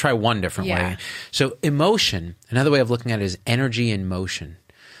 I'll try one different way. So emotion, another way of looking at it is energy in motion.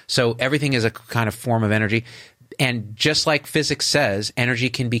 So everything is a kind of form of energy. And just like physics says, energy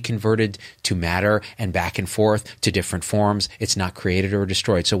can be converted to matter and back and forth to different forms. It's not created or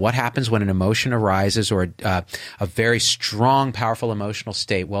destroyed. So what happens when an emotion arises or a very strong, powerful emotional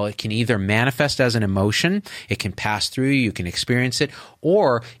state? Well, it can either manifest as an emotion, it can pass through you can experience it,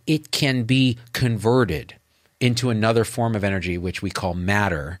 or it can be converted into another form of energy, which we call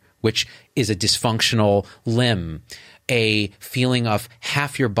matter, which is a dysfunctional limb, a feeling of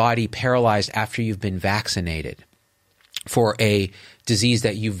half your body paralyzed after you've been vaccinated for a disease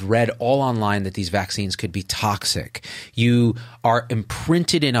that you've read all online that these vaccines could be toxic. You are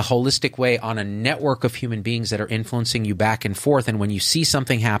imprinted in a holistic way on a network of human beings that are influencing you back and forth. And when you see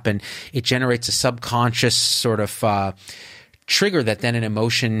something happen, it generates a subconscious sort of trigger that then an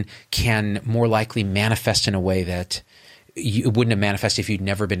emotion can more likely manifest in a way that it wouldn't have manifested if you'd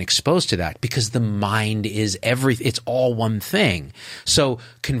never been exposed to that, because the mind is everything. It's all one thing. So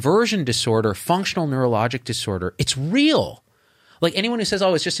conversion disorder, functional neurologic disorder, it's real. Like anyone who says,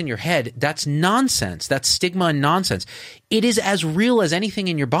 oh, it's just in your head, that's nonsense. That's stigma and nonsense. It is as real as anything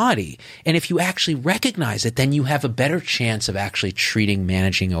in your body. And if you actually recognize it, then you have a better chance of actually treating,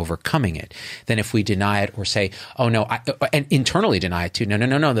 managing, overcoming it than if we deny it or say, oh, no, and internally deny it too.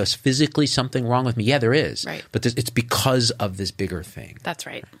 No, there's physically something wrong with me. Yeah, there is. Right. But it's because of this bigger thing. That's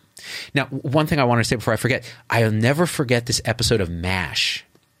right. Now, one thing I want to say before I forget, I'll never forget this episode of MASH,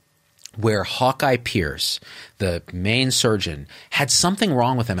 where Hawkeye Pierce, the main surgeon, had something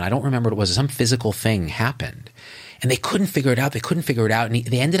wrong with him, and I don't remember what it was. Some physical thing happened, and they couldn't figure it out. And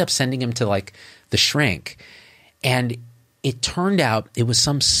they ended up sending him to like the shrink, and it turned out it was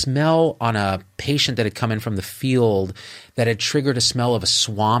some smell on a patient that had come in from the field that had triggered a smell of a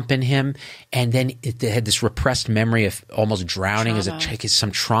swamp in him, and then it had this repressed memory of almost drowning as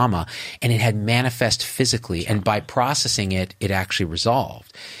some trauma, and it had manifest physically, and by processing it, it actually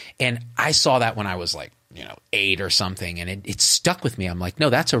resolved. And I saw that when I was like, 8 or something, and it stuck with me. I'm like, no,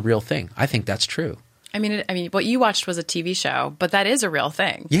 that's a real thing. I think that's true. I mean, what you watched was a TV show, but that is a real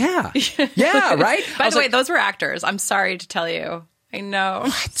thing. Yeah. Yeah, right? By the way, those were actors. I'm sorry to tell you. I know.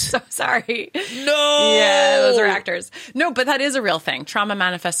 What? So sorry. No. Yeah, those are actors. No, but that is a real thing. Trauma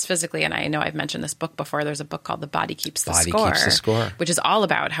manifests physically, and I know I've mentioned this book before. There's a book called The Body Keeps the Score, which is all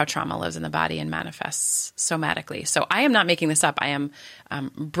about how trauma lives in the body and manifests somatically. So I am not making this up. I am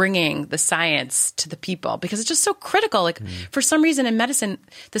bringing the science to the people because it's just so critical. Like for some reason in medicine,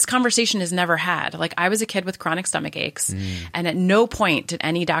 this conversation is never had. Like I was a kid with chronic stomach aches, and at no point did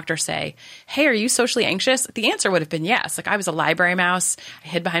any doctor say, "Hey, are you socially anxious?" The answer would have been yes. Like I was a library mouse. I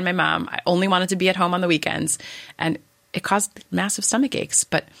hid behind my mom. I only wanted to be at home on the weekends, and it caused massive stomach aches.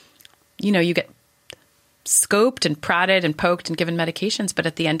 But you get scoped and prodded and poked and given medications. But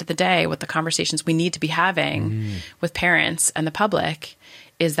at the end of the day, what the conversations we need to be having with parents and the public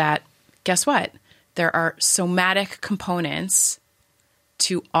is that, guess what? There are somatic components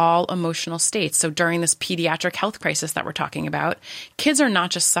to all emotional states. So during this pediatric health crisis that we're talking about, kids are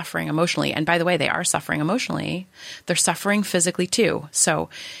not just suffering emotionally. And by the way, they are suffering emotionally. They're suffering physically too. So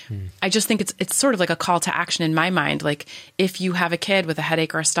I just think it's sort of like a call to action in my mind. Like if you have a kid with a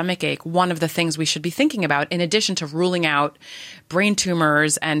headache or a stomach ache, one of the things we should be thinking about, in addition to ruling out brain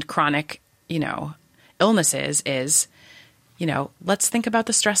tumors and chronic, illnesses, is, let's think about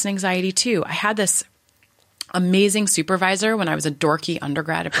the stress and anxiety too. I had this amazing supervisor when I was a dorky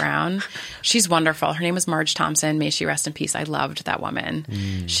undergrad at Brown. She's wonderful. Her name was Marge Thompson. May she rest in peace. I loved that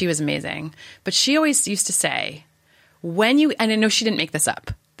woman. She was amazing. But she always used to say, and I know she didn't make this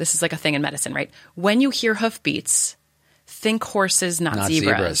up. This is like a thing in medicine, right? When you hear hoofbeats, think horses, not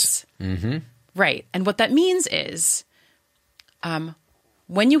zebras. Mm-hmm. Right. And what that means is,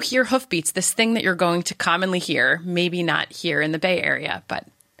 when you hear hoofbeats, this thing that you're going to commonly hear, maybe not here in the Bay Area, but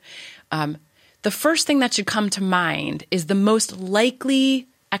the first thing that should come to mind is the most likely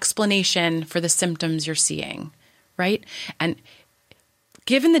explanation for the symptoms you're seeing, right? And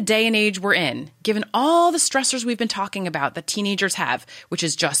given the day and age we're in, given all the stressors we've been talking about that teenagers have, which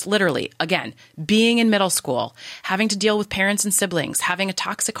is just literally, again, being in middle school, having to deal with parents and siblings, having a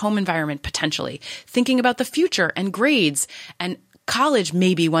toxic home environment potentially, thinking about the future and grades and college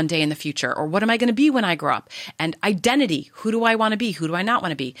maybe one day in the future, or what am I going to be when I grow up? And identity, who do I want to be? Who do I not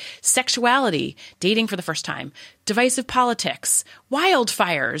want to be? Sexuality, dating for the first time, divisive politics,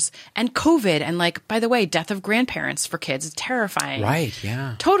 wildfires, and COVID. And by the way, death of grandparents for kids is terrifying. Right,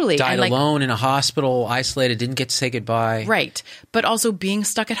 yeah. Totally. Died alone in a hospital, isolated, didn't get to say goodbye. Right. But also being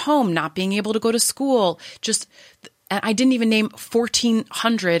stuck at home, not being able to go to school, and I didn't even name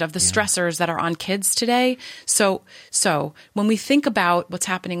 1,400 of the stressors that are on kids today. So when we think about what's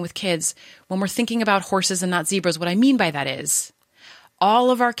happening with kids, when we're thinking about horses and not zebras, what I mean by that is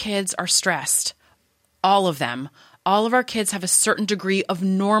all of our kids are stressed. All of them. All of our kids have a certain degree of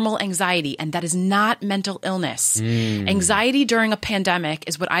normal anxiety, and that is not mental illness. Anxiety during a pandemic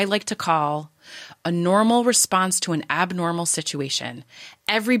is what I like to call a normal response to an abnormal situation.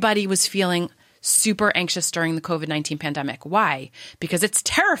 Everybody was feeling super anxious during the COVID-19 pandemic. Why? Because it's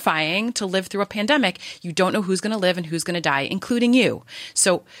terrifying to live through a pandemic. You don't know who's going to live and who's going to die, including you.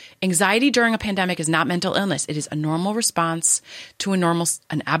 So anxiety during a pandemic is not mental illness. It is a normal response to an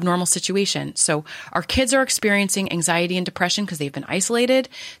abnormal situation. So our kids are experiencing anxiety and depression because they've been isolated.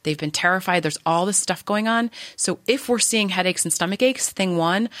 They've been terrified. There's all this stuff going on. So if we're seeing headaches and stomach aches, thing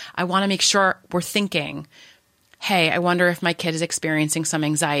one, I want to make sure we're thinking, hey, I wonder if my kid is experiencing some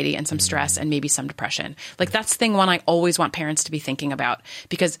anxiety and some stress and maybe some depression. That's thing one I always want parents to be thinking about,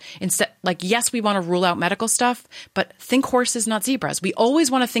 because instead, yes, we want to rule out medical stuff, but think horses, not zebras. We always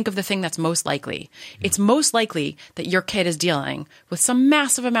want to think of the thing that's most likely. It's most likely that your kid is dealing with some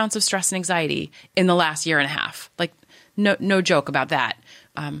massive amounts of stress and anxiety in the last year and a half. No joke about that.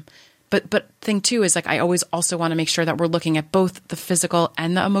 But thing two is I always also want to make sure that we're looking at both the physical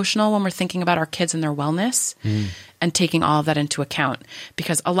and the emotional when we're thinking about our kids and their wellness and taking all of that into account.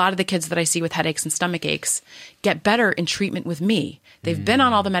 Because a lot of the kids that I see with headaches and stomach aches get better in treatment with me. They've been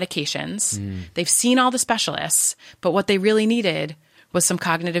on all the medications. They've seen all the specialists. But what they really needed was some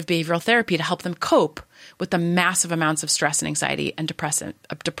cognitive behavioral therapy to help them cope with the massive amounts of stress and anxiety and depression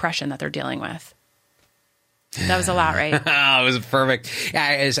that they're dealing with. That was a lot, right? It was perfect.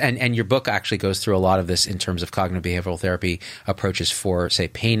 And your book actually goes through a lot of this in terms of cognitive behavioral therapy approaches for, say,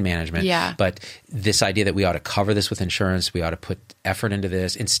 pain management. Yeah. But this idea that we ought to cover this with insurance, we ought to put effort into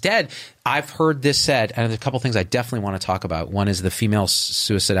this. Instead, I've heard this said, and there's a couple things I definitely want to talk about. One is the female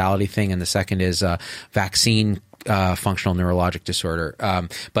suicidality thing, and the second is vaccine functional neurologic disorder,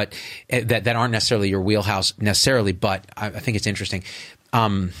 but that aren't necessarily your wheelhouse necessarily, but I think it's interesting.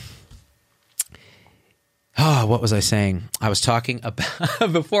 What was I saying? I was talking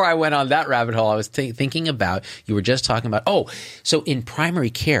about, before I went on that rabbit hole, I was thinking about, you were just talking about, so in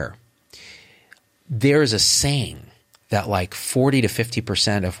primary care, there's a saying that 40 to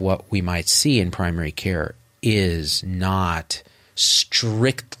 50% of what we might see in primary care is not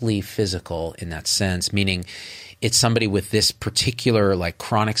strictly physical in that sense, meaning it's somebody with this particular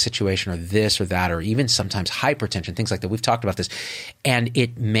chronic situation or this or that, or even sometimes hypertension, things like that. We've talked about this. And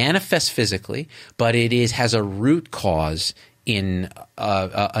it manifests physically, but it has a root cause in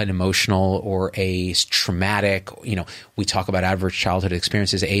an emotional or a traumatic, we talk about adverse childhood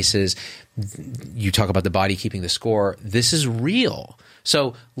experiences, ACEs. You talk about the body keeping the score. This is real.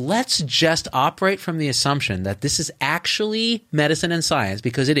 So let's just operate from the assumption that this is actually medicine and science,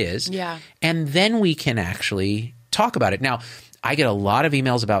 because it is. Yeah. And then we can actually talk about it. Now, I get a lot of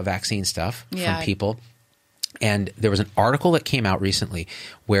emails about vaccine stuff from people. And there was an article that came out recently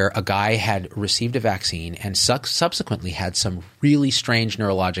where a guy had received a vaccine and subsequently had some really strange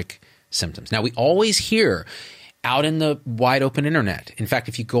neurologic symptoms. Now, we always hear out in the wide open internet. In fact,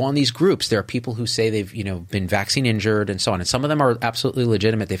 if you go on these groups, there are people who say they've, been vaccine injured and so on. And some of them are absolutely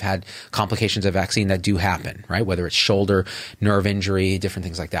legitimate. They've had complications of vaccine that do happen, right? Whether it's shoulder, nerve injury, different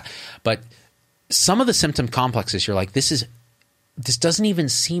things like that. But some of the symptom complexes, you're like, this doesn't even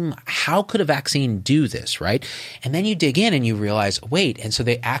seem, how could a vaccine do this, right? And then you dig in and you realize, wait, and so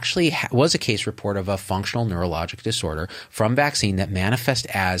they actually was a case report of a functional neurologic disorder from vaccine that manifests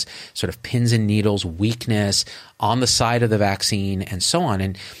as sort of pins and needles, weakness on the side of the vaccine and so on.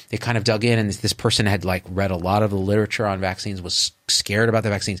 And they kind of dug in, and this person had read a lot of the literature on vaccines, was scared about the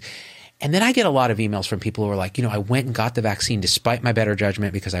vaccines. And then I get a lot of emails from people who are like, I went and got the vaccine despite my better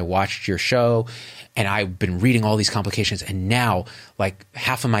judgment because I watched your show and I've been reading all these complications. And now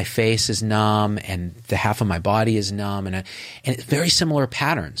half of my face is numb and the half of my body is numb and it's very similar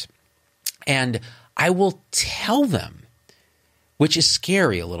patterns. And I will tell them, which is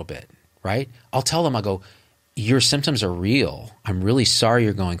scary a little bit, right? I'll tell them, I'll go, your symptoms are real. I'm really sorry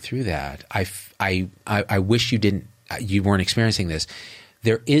you're going through that. I wish you weren't experiencing this.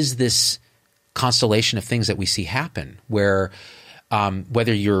 There is this constellation of things that we see happen where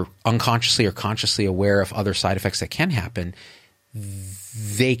whether you're unconsciously or consciously aware of other side effects that can happen,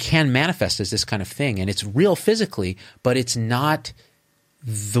 they can manifest as this kind of thing. And it's real physically, but it's not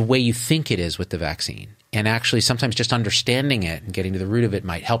the way you think it is with the vaccine. And actually sometimes just understanding it and getting to the root of it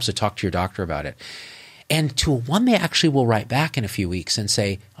might help. So talk to your doctor about it. And to one, they actually will write back in a few weeks and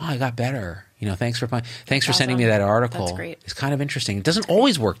say, "Oh, I got better. Thanks for sending me that article." That's great. It's kind of interesting. It doesn't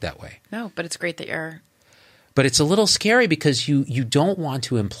always work that way. No, but it's great that you're. But it's a little scary because you don't want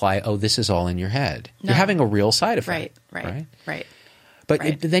to imply, "Oh, this is all in your head." No. You're having a real side effect. Right.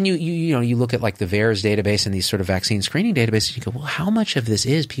 But then you look at the VAERS database and these sort of vaccine screening databases, and you go, well, how much of this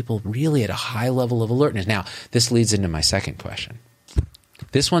is people really at a high level of alertness? Now, this leads into my second question.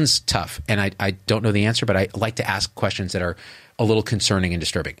 This one's tough, and I don't know the answer, but I like to ask questions that are a little concerning and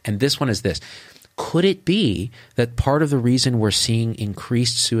disturbing. And this one is this. Could it be that part of the reason we're seeing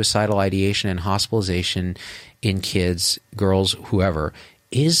increased suicidal ideation and hospitalization in kids, girls, whoever,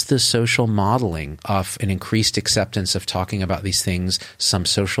 is the social modeling of an increased acceptance of talking about these things, some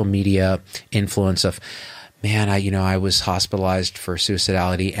social media influence of, man, I was hospitalized for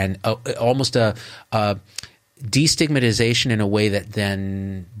suicidality, and almost a destigmatization in a way that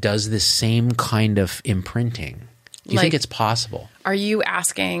then does the same kind of imprinting. Do you think it's possible? Are you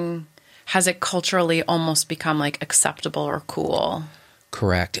asking, has it culturally almost become acceptable or cool?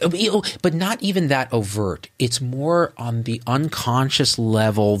 Correct. But not even that overt. It's more on the unconscious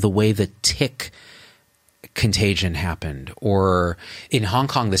level, the way the tick contagion happened. Or in Hong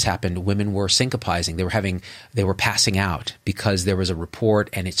Kong, this happened. Women were syncopizing. They were passing out because there was a report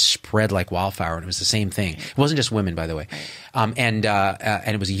and it spread like wildfire. And it was the same thing. It wasn't just women, by the way. And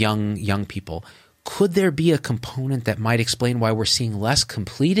it was young people. Could there be a component that might explain why we're seeing less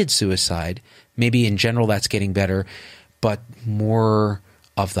completed suicide? Maybe in general that's getting better, but more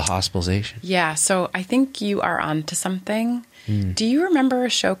of the hospitalization. Yeah, so I think you are onto something. Do you remember a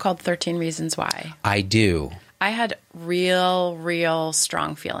show called 13 Reasons Why? I do. I had real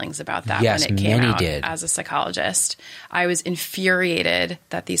strong feelings about that when it came out as a psychologist. I was infuriated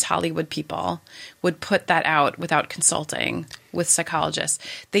that these Hollywood people would put that out without consulting with psychologists.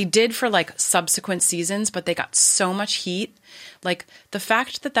 They did for subsequent seasons, but they got so much heat. The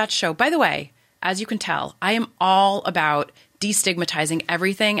fact that show, by the way, as you can tell, I am all about destigmatizing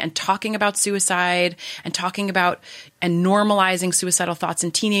everything and talking about suicide and talking about and normalizing suicidal thoughts in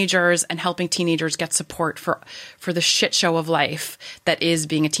teenagers and helping teenagers get support for the shit show of life that is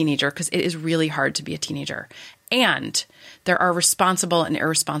being a teenager, because it is really hard to be a teenager. And there are responsible and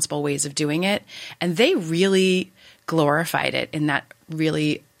irresponsible ways of doing it. And they really glorified it in that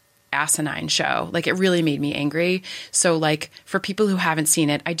really asinine show. It really made me angry. So for people who haven't seen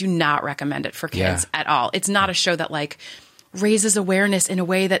it, I do not recommend it for kids at all. It's not a show that raises awareness in a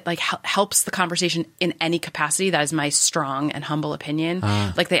way that helps the conversation in any capacity. That is my strong and humble opinion.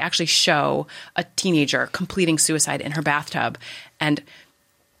 They actually show a teenager completing suicide in her bathtub. And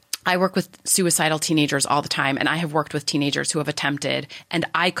I work with suicidal teenagers all the time, and I have worked with teenagers who have attempted, and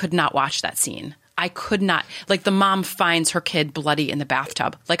I could not watch that scene. I could not. The mom finds her kid bloody in the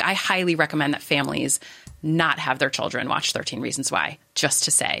bathtub. I highly recommend that families not have their children watch 13 Reasons Why, just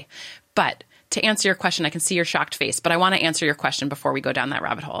to say. But to answer your question, I can see your shocked face, but I want to answer your question before we go down that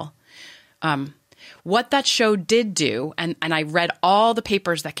rabbit hole. What that show did do, and I read all the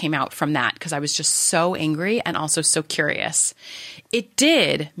papers that came out from that because I was just so angry and also so curious. It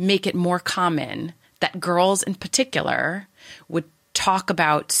did make it more common that girls in particular would talk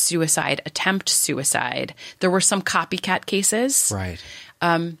about suicide, attempt suicide. There were some copycat cases. Right.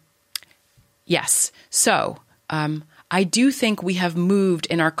 Yes. So I do think we have moved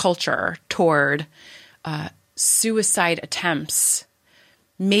in our culture toward suicide attempts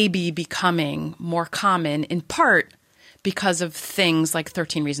maybe becoming more common, in part because of things like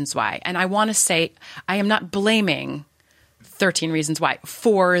 13 Reasons Why. And I want to say I am not blaming 13 Reasons Why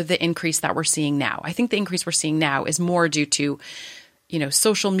for the increase that we're seeing now. I think the increase we're seeing now is more due to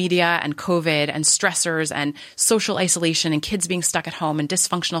social media and COVID and stressors and social isolation and kids being stuck at home and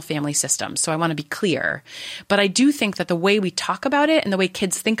dysfunctional family systems. So I want to be clear. But I do think that the way we talk about it and the way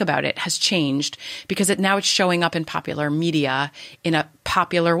kids think about it has changed because now it's showing up in popular media in a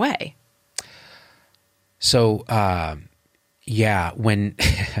popular way. So, when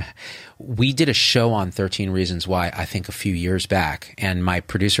we did a show on 13 Reasons Why, I think a few years back, and my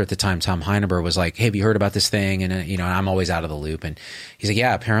producer at the time, Tom Heineber, was like, hey, have you heard about this thing? And, and I'm always out of the loop. And he's like,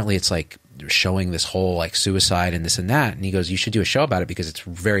 yeah, apparently it's like showing this whole like suicide and this and that. And he goes, you should do a show about it because it's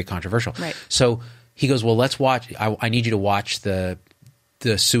very controversial. Right. So he goes, well, let's watch. I need you to watch the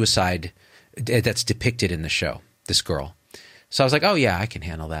suicide that's depicted in the show, this girl. So I was like, oh, yeah, I can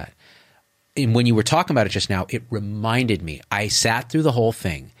handle that. And when you were talking about it just now, it reminded me. I sat through the whole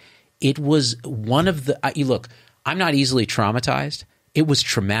thing. It was one of the look, I'm not easily traumatized. It was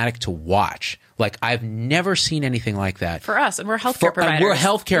traumatic to watch. Like, I've never seen anything like that. For us, and we're healthcare providers. We're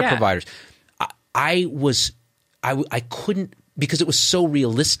healthcare providers. I couldn't, because it was so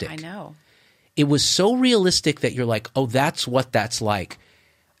realistic. I know. It was so realistic that you're like, oh, that's what that's like.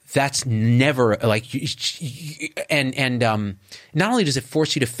 That's never like, and not only does it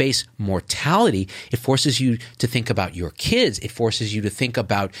force you to face mortality, it forces you to think about your kids. It forces you to think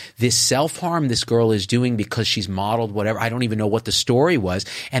about this self-harm this girl is doing because she's modeled whatever. I don't even know what the story was.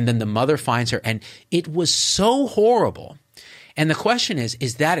 And then the mother finds her, and it was so horrible. And the question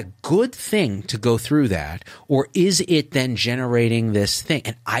is that a good thing to go through that, or is it then generating this thing?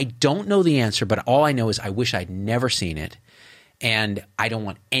 And I don't know the answer, but all I know is I wish I'd never seen it. And I don't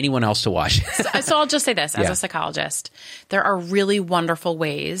want anyone else to watch it. So I'll just say this, as a psychologist, there are really wonderful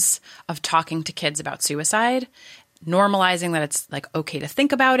ways of talking to kids about suicide, normalizing that it's like okay to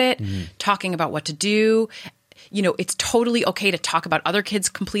think about it, talking about what to do. It's totally okay to talk about other kids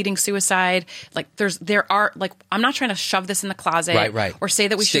completing suicide. Like I'm not trying to shove this in the closet right. or say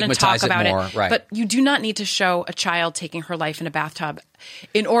that we shouldn't talk about it. Right. But you do not need to show a child taking her life in a bathtub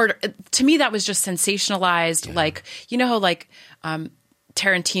in order. To me, that was just sensationalized. Yeah. Like, how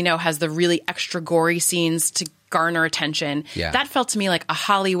Tarantino has the really extra gory scenes to garner attention. Yeah. That felt to me like a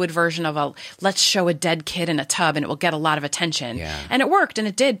Hollywood version of let's show a dead kid in a tub and it will get a lot of attention. Yeah. And it worked, and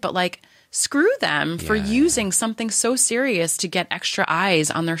it did. But screw them for using something so serious to get extra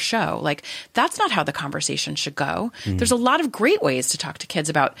eyes on their show. Like, that's not how the conversation should go. There's a lot of great ways to talk to kids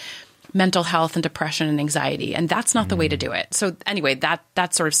about mental health and depression and anxiety, and that's not the way to do it. So anyway,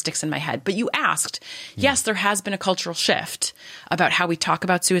 that sort of sticks in my head. But you asked, yes, there has been a cultural shift about how we talk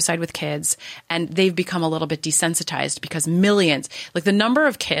about suicide with kids, and they've become a little bit desensitized because millions, like the number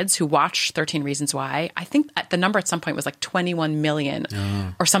of kids who watch 13 Reasons Why, I think the number at some point was like 21 million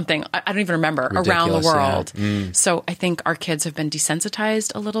or something. I don't even remember. Ridiculous, around the world. Yeah. So I think our kids have been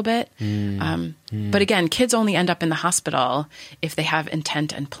desensitized a little bit. But again, kids only end up in the hospital if they have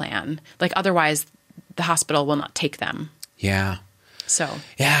intent and plan. Like, otherwise, the hospital will not take them. Yeah. So.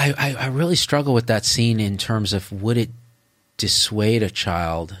 Yeah, I really struggle with that scene in terms of would it dissuade a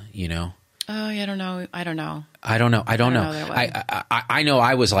child, Oh, I don't know. I don't know. I know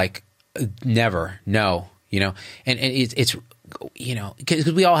I was like, never, no, and it's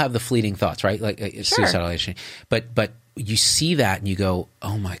because we all have the fleeting thoughts, right? Like suicidal ideation. But you see that and you go,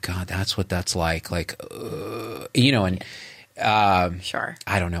 oh my God, that's what that's like. And sure.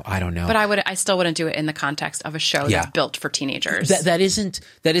 I don't know. But I still wouldn't do it in the context of a show that's built for teenagers. That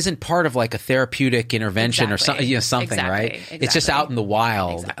isn't part of like a therapeutic intervention or something, something, right? Exactly. It's just out in the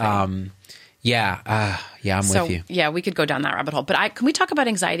wild. Exactly. I'm with you. Yeah, we could go down that rabbit hole. But can we talk about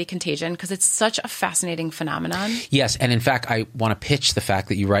anxiety contagion? Because it's such a fascinating phenomenon. Yes. And in fact, I want to pitch the fact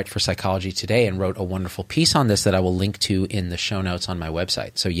that you write for Psychology Today and wrote a wonderful piece on this that I will link to in the show notes on my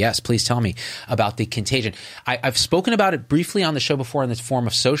website. So yes, please tell me about the contagion. I've spoken about it briefly on the show before in this form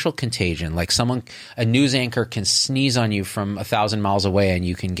of social contagion. Like a news anchor can sneeze on you from 1,000 miles away and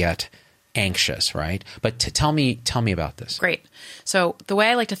you can get anxious, right? But tell me about this. Great. So the way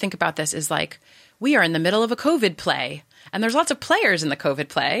I like to think about this is like, we are in the middle of a COVID play, and there's lots of players in the COVID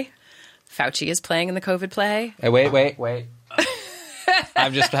play. Fauci is playing in the COVID play. Hey, wait.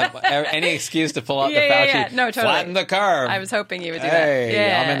 I've just had any excuse to pull out the Fauci. No, totally. Flatten the curve. I was hoping you would do that.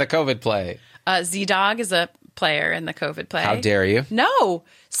 Yeah. I'm in the COVID play. Z-Dog is a player in the COVID play. How dare you? No.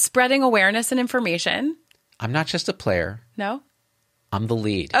 Spreading awareness and information. I'm not just a player. No? I'm the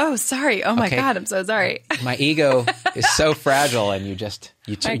lead. Oh, sorry. Oh, my God. I'm so sorry. My ego is so fragile, and you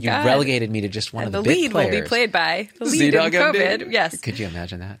relegated me to just one of the big players. The lead will be played by the lead in COVID. Yes. Could you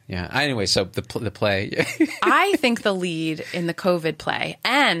imagine that? Yeah. Anyway, so the play. I think the lead in the COVID play,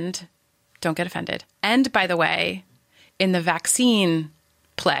 and don't get offended, and by the way, in the vaccine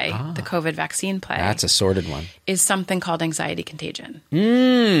play, the COVID vaccine play. That's a sordid one. Is something called anxiety contagion.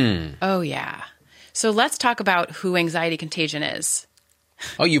 Oh, yeah. So let's talk about who anxiety contagion is.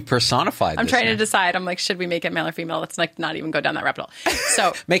 Oh, you personified I'm trying to decide. I'm like, should we make it male or female? Let's like not even go down that rabbit hole.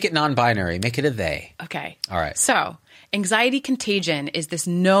 So make it non-binary. Make it a they. Okay. All right. So anxiety contagion is this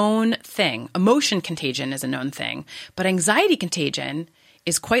known thing. Emotion contagion is a known thing. But anxiety contagion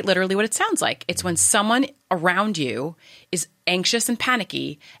is quite literally what it sounds like. It's when someone around you is anxious and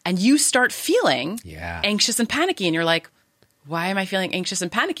panicky, and you start feeling anxious and panicky, and you're like, why am I feeling anxious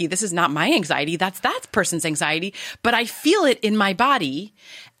and panicky? This is not my anxiety. That's that person's anxiety, but I feel it in my body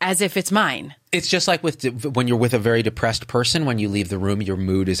as if it's mine. It's just like when you're with a very depressed person, when you leave the room, your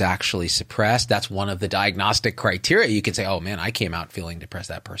mood is actually suppressed. That's one of the diagnostic criteria. You can say, oh man, I came out feeling depressed.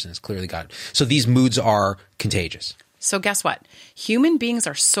 That person has clearly got it. So these moods are contagious. So guess what? Human beings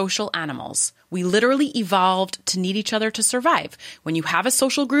are social animals. We literally evolved to need each other to survive. When you have a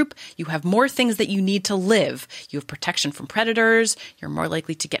social group, you have more things that you need to live. You have protection from predators. You're more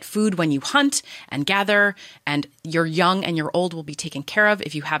likely to get food when you hunt and gather. And your young and your old will be taken care of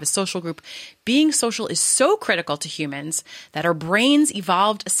if you have a social group. Being social is so critical to humans that our brains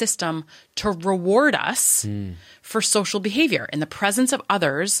evolved a system to reward us for social behavior. In the presence of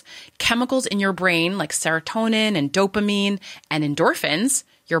others, chemicals in your brain like serotonin and dopamine and endorphins,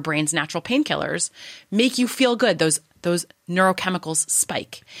 your brain's natural painkillers, make you feel good. Those neurochemicals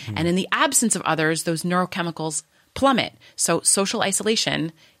spike. And in the absence of others, those neurochemicals plummet. So social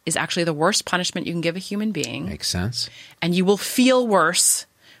isolation is actually the worst punishment you can give a human being. Makes sense. And you will feel worse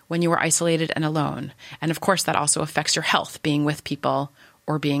when you are isolated and alone. And of course, that also affects your health, being with people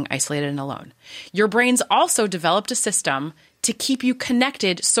or being isolated and alone. Your brain's also developed a system to keep you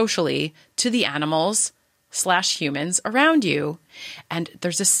connected socially to the animals / humans around you. And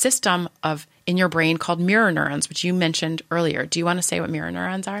there's a system in your brain called mirror neurons, which you mentioned earlier. Do you want to say what mirror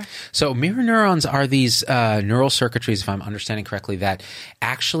neurons are? So mirror neurons are these neural circuitries, if I'm understanding correctly, that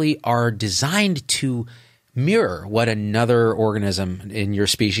actually are designed to mirror what another organism in your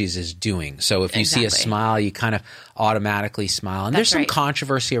species is doing. So if you see a smile, you kind of automatically smile. And there's some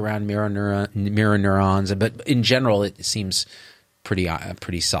controversy around mirror neurons, but in general, it seems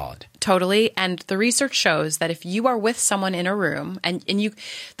pretty solid. Totally. And the research shows that if you are with someone in a room and you,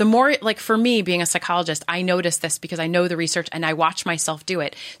 the more, like for me being a psychologist, I notice this because I know the research and I watch myself do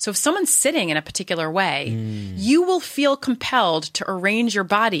it. So if someone's sitting in a particular way, you will feel compelled to arrange your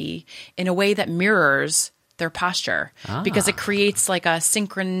body in a way that mirrors their posture because it creates like a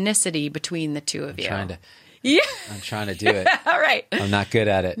synchronicity between the two of you. I'm trying to do it. All right. I'm not good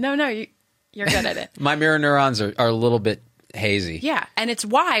at it. No, you're good at it. My mirror neurons are a little bit hazy. Yeah. And it's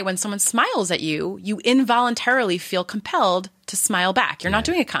why when someone smiles at you, you involuntarily feel compelled to smile back. You're not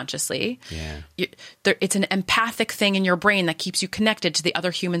doing it consciously. Yeah. It's an empathic thing in your brain that keeps you connected to the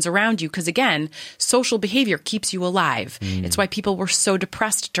other humans around you. Because again, social behavior keeps you alive. It's why people were so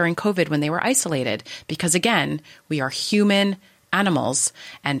depressed during COVID when they were isolated. Because again, we are human animals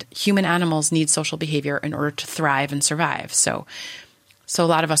and human animals need social behavior in order to thrive and survive. So a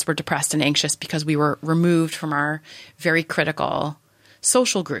lot of us were depressed and anxious because we were removed from our very critical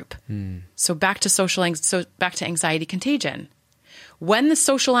social group. So back to anxiety contagion. When the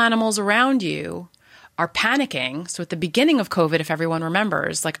social animals around you are panicking, so at the beginning of COVID, if everyone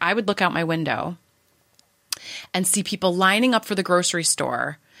remembers, like I would look out my window and see people lining up for the grocery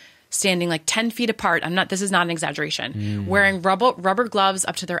store, standing like 10 feet apart. This is not an exaggeration, wearing rubber gloves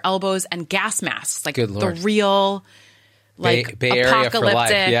up to their elbows and gas masks, like the real like Bay Area for life.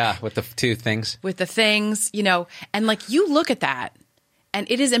 Yeah, with the two things. With the things, and like you look at that and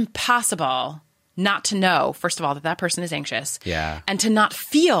it is impossible not to know, first of all, that person is anxious. Yeah. And to not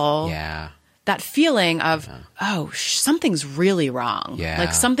feel that feeling of, something's really wrong. Yeah.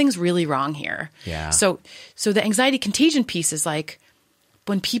 Like something's really wrong here. Yeah. So the anxiety contagion piece is like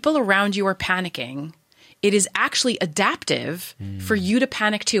when people around you are panicking, it is actually adaptive for you to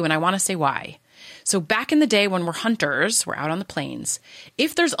panic too. And I want to say why. So back in the day when we're hunters, we're out on the plains.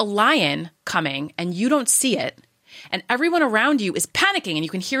 If there's a lion coming and you don't see it, and everyone around you is panicking and you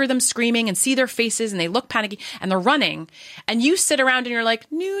can hear them screaming and see their faces and they look panicky and they're running, and you sit around and you're like,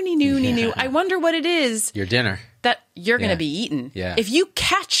 noo, I wonder what it is. Your dinner. That you're going to be eaten. Yeah. If you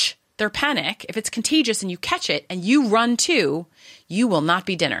catch their panic, if it's contagious and you catch it and you run too, you will not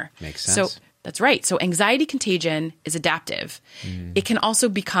be dinner. Makes sense. So that's right. So anxiety contagion is adaptive. It can also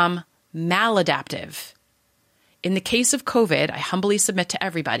become maladaptive. In the case of COVID, I humbly submit to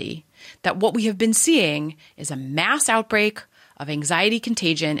everybody that what we have been seeing is a mass outbreak of anxiety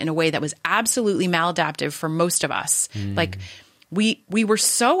contagion in a way that was absolutely maladaptive for most of us. Like we were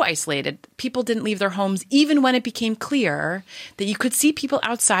so isolated. People didn't leave their homes even when it became clear that you could see people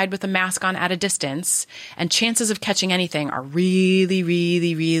outside with a mask on at a distance and chances of catching anything are really,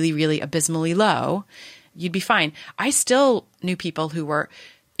 really, really, really abysmally low. You'd be fine. I still knew people who were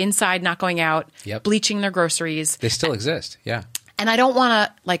inside, not going out, bleaching their groceries. They still exist. Yeah. And I don't want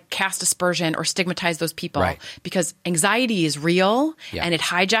to like cast aspersion or stigmatize those people because anxiety is real and it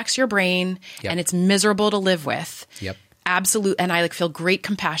hijacks your brain and it's miserable to live with. Yep. Absolute. And I like feel great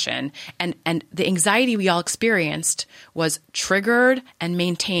compassion. And the anxiety we all experienced was triggered and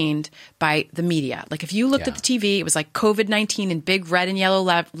maintained by the media. Like if you looked at the TV, it was like COVID-19 in big red and yellow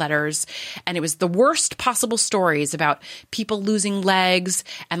letters. And it was the worst possible stories about people losing legs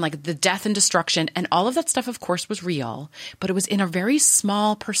and like the death and destruction. And all of that stuff, of course, was real, but it was in a very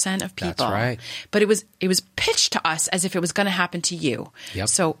small percent of people. That's right. But it was pitched to us as if it was going to happen to you. Yep.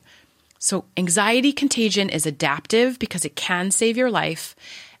 So anxiety contagion is adaptive because it can save your life.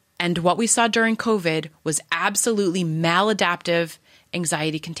 And what we saw during COVID was absolutely maladaptive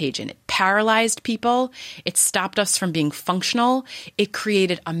anxiety contagion. It paralyzed people. It stopped us from being functional. It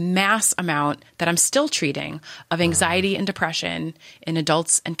created a mass amount that I'm still treating of anxiety and depression in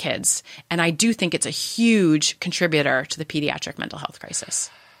adults and kids. And I do think it's a huge contributor to the pediatric mental health crisis.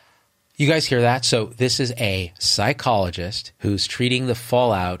 You guys hear that? So this is a psychologist who's treating the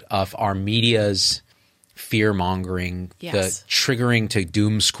fallout of our media's fear-mongering, the triggering to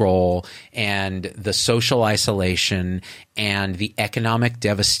doom scroll, and the social isolation, and the economic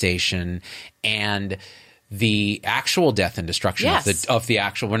devastation, and the actual death and destruction of the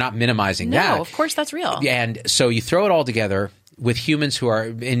actual. We're not minimizing that. No, of course that's real. And so you throw it all together with humans who are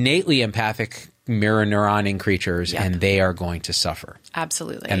innately empathic, mirror neuroning creatures, and they are going to suffer.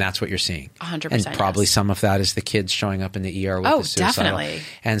 Absolutely. And that's what you're seeing. 100%. And probably some of that is the kids showing up in the ER with the suicidal. Definitely.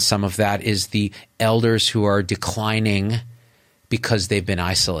 And some of that is the elders who are declining because they've been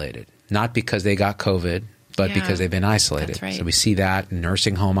isolated. Not because they got COVID, but because they've been isolated. That's right. So we see that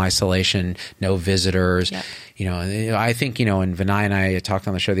nursing home isolation, no visitors. Yep. I think, and Vinay and I talked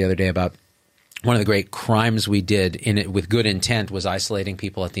on the show the other day about one of the great crimes we did in it with good intent was isolating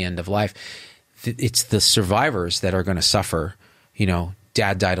people at the end of life. It's the survivors that are going to suffer.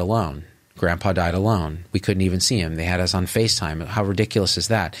 Dad died alone. Grandpa died alone. We couldn't even see him. They had us on FaceTime. How ridiculous is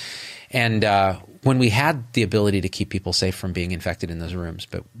that? And when we had the ability to keep people safe from being infected in those rooms,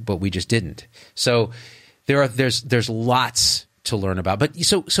 but we just didn't. So there's lots to learn about. But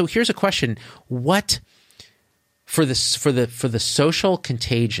so here's a question: what for the social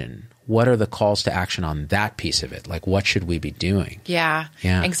contagion? What are the calls to action on that piece of it? Like, what should we be doing? Yeah.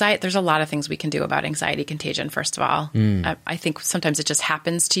 Anxiety. There's a lot of things we can do about anxiety contagion, first of all. I think sometimes it just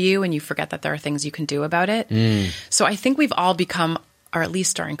happens to you and you forget that there are things you can do about it. So I think we've all become, or at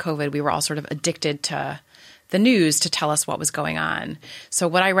least during COVID, we were all sort of addicted to the news to tell us what was going on. So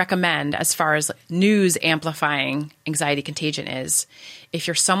what I recommend as far as news amplifying anxiety contagion is, if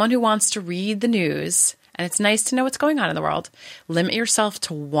you're someone who wants to read the news, and it's nice to know what's going on in the world, limit yourself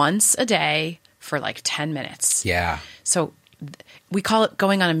to once a day for like 10 minutes. Yeah. So we call it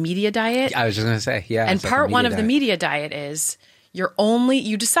going on a media diet. I was just going to say, yeah. And part one of the media diet is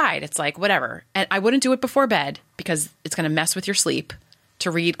you decide, it's like whatever. And I wouldn't do it before bed because it's going to mess with your sleep to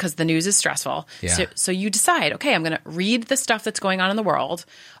read because the news is stressful. Yeah. So you decide, okay, I'm going to read the stuff that's going on in the world,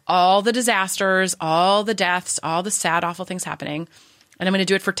 all the disasters, all the deaths, all the sad, awful things happening. And I'm going to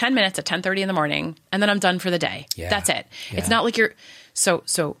do it for 10 minutes at 10:30 in the morning, and then I'm done for the day. Yeah. That's it. Yeah. It's not like you're so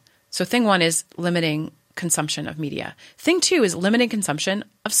thing one is limiting consumption of media. Thing two is limiting consumption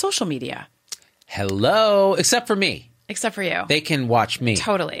of social media. Hello, except for me. Except for you. They can watch me.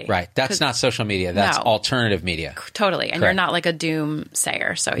 Totally. Right. That's not social media. That's alternative media. Totally. And You're not like a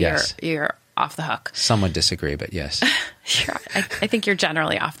doomsayer, so you're off the hook. Some would disagree, but yes. I think you're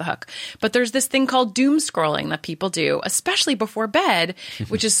generally off the hook. But there's this thing called doom scrolling that people do, especially before bed,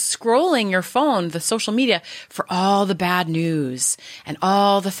 which is scrolling your phone, the social media, for all the bad news and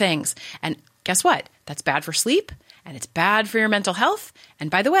all the things. And guess what? That's bad for sleep, and it's bad for your mental health.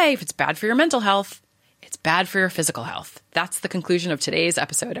 And by the way, if it's bad for your mental health, it's bad for your physical health. That's the conclusion of today's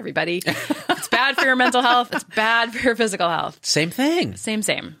episode, everybody. It's bad for your mental health. It's bad for your physical health. Same thing. Same.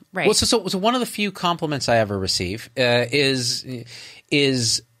 Right. Well, so one of the few compliments I ever receive is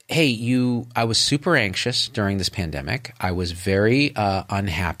hey, I was super anxious during this pandemic. I was very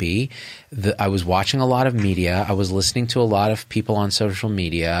unhappy. I was watching a lot of media. I was listening to a lot of people on social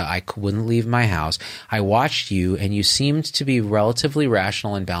media. I wouldn't leave my house. I watched you, and you seemed to be relatively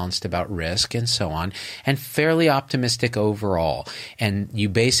rational and balanced about risk and so on, and fairly optimistic overall. And you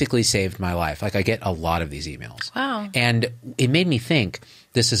basically saved my life. Like, I get a lot of these emails. Wow. And it made me think,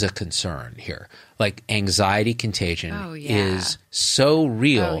 this is a concern here. Like, anxiety contagion is so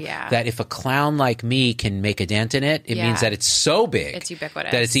real that if a clown like me can make a dent in it, it means that it's so big it's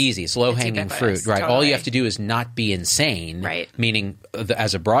ubiquitous. that it's easy. It's low-hanging fruit, right? Totally. All you have to do is not be insane, right? Meaning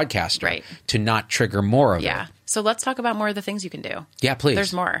as a broadcaster, right, to not trigger more of it. So let's talk about more of the things you can do. Yeah, please.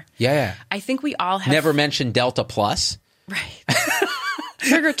 There's more. Yeah. I think we all have... Never mention Delta Plus. Right.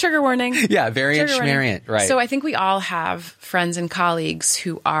 Trigger warning. Yeah, variant schmariant. Right. So I think we all have friends and colleagues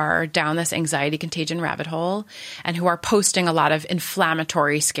who are down this anxiety contagion rabbit hole and who are posting a lot of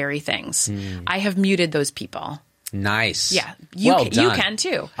inflammatory, scary things. I have muted those people. Nice. Yeah. Well done. You can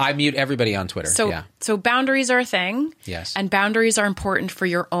too. I mute everybody on Twitter. So boundaries are a thing. Yes. And boundaries are important for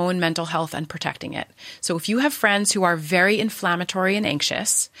your own mental health and protecting it. So if you have friends who are very inflammatory and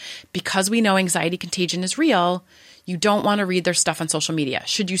anxious, because we know anxiety contagion is real, you don't want to read their stuff on social media.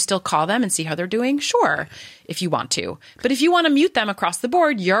 Should you still call them and see how they're doing? Sure, if you want to. But if you want to mute them across the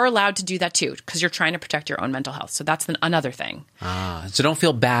board, you're allowed to do that too, because you're trying to protect your own mental health. So that's another thing. So don't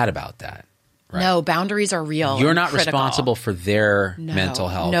feel bad about that. Right. No, boundaries are real. You're not responsible for their mental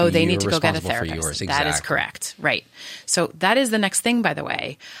health. No, they need to go get a therapist. For yours. Exactly. That is correct. Right. So that is the next thing, by the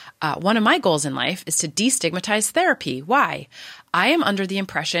way. One of my goals in life is to destigmatize therapy. Why? I am under the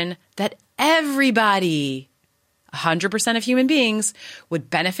impression that everybody, 100% of human beings, would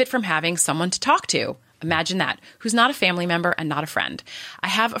benefit from having someone to talk to. Imagine that, who's not a family member and not a friend. I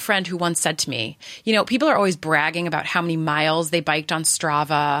have a friend who once said to me, people are always bragging about how many miles they biked on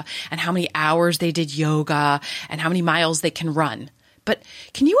Strava and how many hours they did yoga and how many miles they can run. But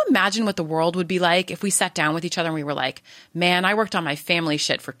can you imagine what the world would be like if we sat down with each other and we were like, man, I worked on my family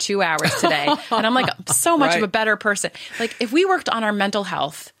shit for 2 hours today. And I'm like so much of a better person. Like, if we worked on our mental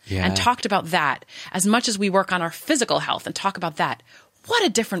health and talked about that as much as we work on our physical health and talk about that, what a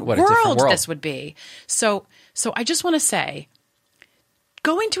different world this would be. So I just want to say,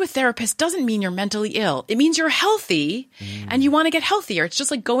 going to a therapist doesn't mean you're mentally ill. It means you're healthy and you want to get healthier. It's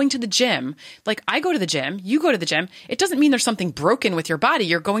just like going to the gym. Like, I go to the gym, you go to the gym. It doesn't mean there's something broken with your body.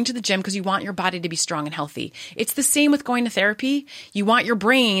 You're going to the gym because you want your body to be strong and healthy. It's the same with going to therapy. You want your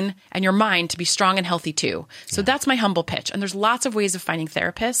brain and your mind to be strong and healthy too. So that's my humble pitch. And there's lots of ways of finding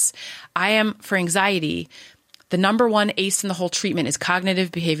therapists. I am, for anxiety, the number one ace in the whole treatment is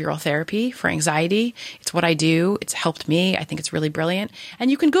cognitive behavioral therapy for anxiety. It's what I do. It's helped me. I think it's really brilliant.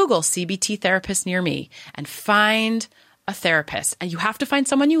 And you can Google CBT therapist near me and find a therapist. And you have to find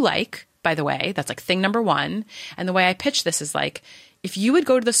someone you like, by the way. That's like thing number one. And the way I pitch this is like, if you would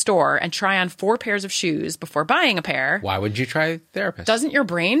go to the store and try on 4 pairs of shoes before buying a pair, why would you try a therapist? Doesn't your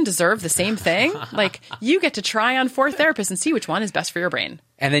brain deserve the same thing? Like, you get to try on 4 therapists and see which one is best for your brain.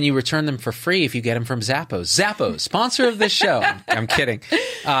 And then you return them for free if you get them from Zappos. Zappos, sponsor of this show. I'm kidding.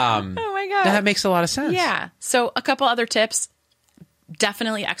 Oh my God. That makes a lot of sense. Yeah. So a couple other tips.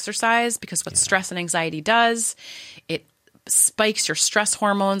 Definitely exercise, because what stress and anxiety does, it spikes your stress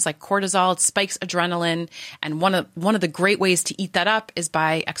hormones like cortisol, it spikes adrenaline. And one of the great ways to eat that up is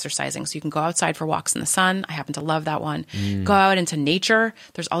by exercising. So you can go outside for walks in the sun. I happen to love that one. Go out into nature.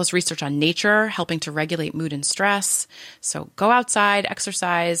 There's all this research on nature helping to regulate mood and stress. So go outside,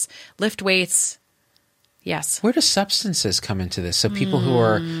 exercise, lift weights. Yes. Where do substances come into this? So people who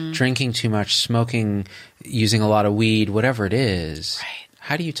are drinking too much, smoking, using a lot of weed, whatever it is. Right.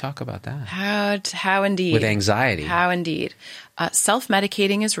 How do you talk about that? How indeed. With anxiety. How indeed.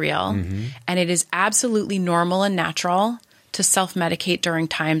 Self-medicating is real, and it is absolutely normal and natural to self-medicate during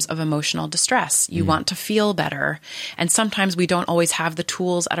times of emotional distress. You want to feel better, and sometimes we don't always have the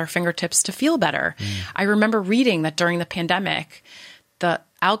tools at our fingertips to feel better. I remember reading that during the pandemic, the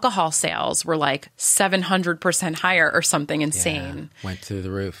alcohol sales were like 700% higher or something insane. Yeah. Went through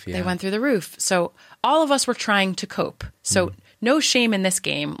the roof. Yeah. They went through the roof. So all of us were trying to cope. So no shame in this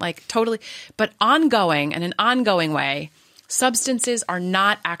game, like totally. But ongoing, in an ongoing way, substances are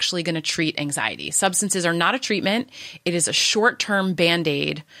not actually going to treat anxiety. Substances are not a treatment. It is a short-term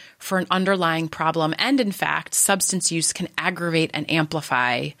Band-Aid for an underlying problem. And in fact, substance use can aggravate and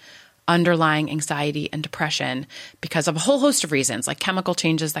amplify underlying anxiety and depression because of a whole host of reasons, like chemical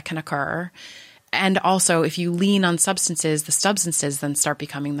changes that can occur. And also, if you lean on substances, the substances then start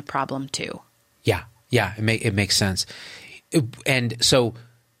becoming the problem too. Yeah. Yeah. It makes sense. And so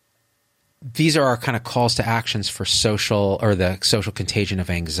these are our kind of calls to actions for the social contagion of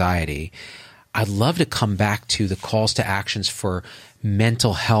anxiety. I'd love to come back to the calls to actions for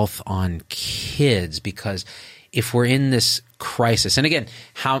mental health on kids, because if we're in this crisis, and again,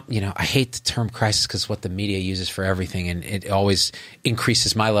 I hate the term crisis because what the media uses for everything, and it always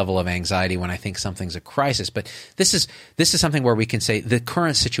increases my level of anxiety when I think something's a crisis. But this is something where we can say the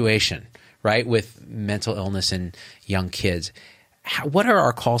current situation, right, with mental illness in young kids. What are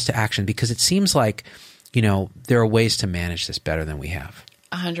our calls to action? Because it seems like, there are ways to manage this better than we have.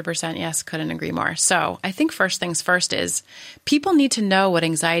 100%. Yes. Couldn't agree more. So I think first things first is people need to know what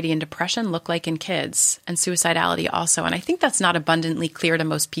anxiety and depression look like in kids, and suicidality also. And I think that's not abundantly clear to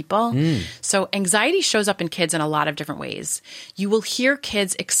most people. So anxiety shows up in kids in a lot of different ways. You will hear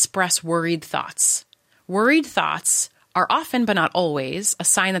kids express worried thoughts. Worried thoughts are often, but not always, a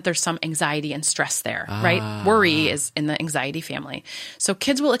sign that there's some anxiety and stress there, right? Worry is in the anxiety family. So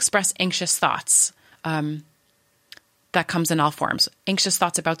kids will express anxious thoughts. That comes in all forms. Anxious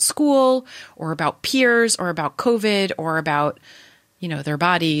thoughts about school, or about peers, or about COVID, or about, their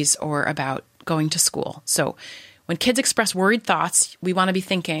bodies, or about going to school. So when kids express worried thoughts, we want to be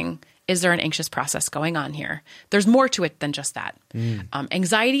thinking, is there an anxious process going on here? There's more to it than just that.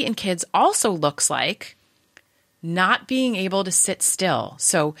 Anxiety in kids also looks like not being able to sit still.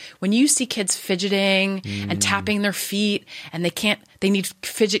 So when you see kids fidgeting and tapping their feet, and they need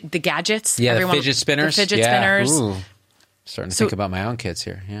the gadgets. Yeah, the fidget spinners. The fidget spinners. Ooh. Starting to think about my own kids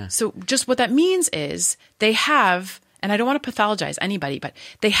here. Yeah. So just what that means is they have, and I don't want to pathologize anybody, but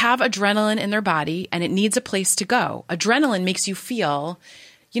they have adrenaline in their body, and it needs a place to go. Adrenaline makes you feel,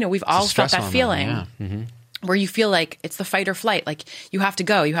 we've all felt that feeling where you feel like it's the fight or flight, like you have to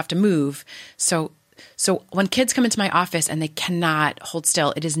go, you have to move. So when kids come into my office and they cannot hold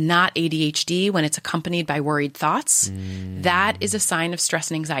still, it is not ADHD when it's accompanied by worried thoughts. That is a sign of stress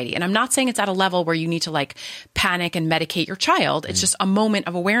and anxiety. And I'm not saying it's at a level where you need to panic and medicate your child. It's just a moment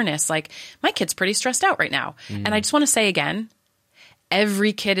of awareness. Like, my kid's pretty stressed out right now. And I just want to say again,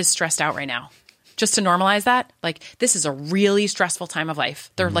 every kid is stressed out right now. Just to normalize that, this is a really stressful time of life.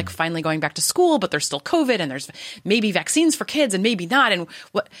 They're finally going back to school, but there's still COVID, and there's maybe vaccines for kids and maybe not. And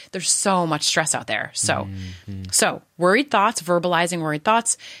there's so much stress out there. So worried thoughts, verbalizing worried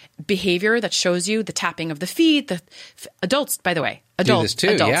thoughts, behavior that shows you the tapping of the feet, adults, by the way, adults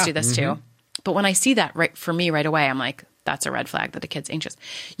do this too. But when I see that right away, I'm like, that's a red flag that the kid's anxious.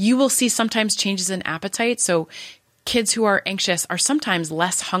 You will see sometimes changes in appetite. So kids who are anxious are sometimes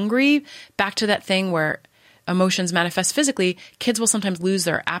less hungry. Back to that thing where emotions manifest physically, kids will sometimes lose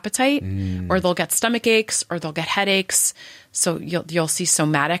their appetite, or they'll get stomach aches, or they'll get headaches. So you'll see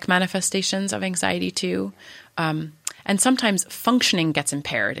somatic manifestations of anxiety too. And sometimes functioning gets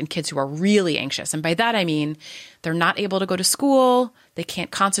impaired in kids who are really anxious. And by that, I mean, they're not able to go to school. They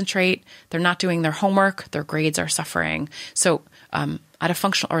can't concentrate. They're not doing their homework. Their grades are suffering. So, at a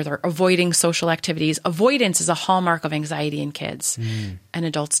functional, or they're avoiding social activities. Avoidance is a hallmark of anxiety in kids and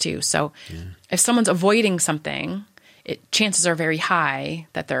adults too. So if someone's avoiding something, chances are very high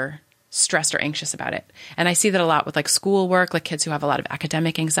that they're stressed or anxious about it. And I see that a lot with schoolwork, kids who have a lot of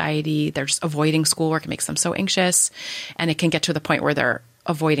academic anxiety. They're just avoiding schoolwork. It makes them so anxious. And it can get to the point where they're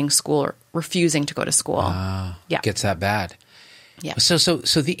avoiding school or refusing to go to school. It gets that bad. Yeah. So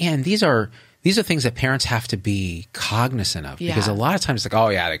these are things that parents have to be cognizant of, because a lot of times it's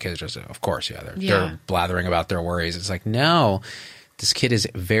the kids just, of course, they're blathering about their worries. It's no, this kid is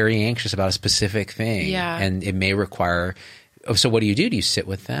very anxious about a specific thing, and it may require. So what do you do? Do you sit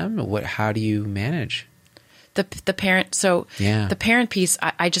with them? How do you manage? The parent. So the parent piece,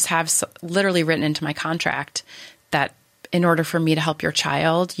 I just have literally written into my contract that in order for me to help your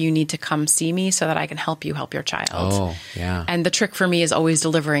child, you need to come see me so that I can help you help your child. Oh, yeah. And the trick for me is always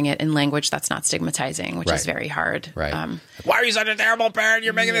delivering it in language that's not stigmatizing, which is very hard. Right. Why are you such a terrible parent?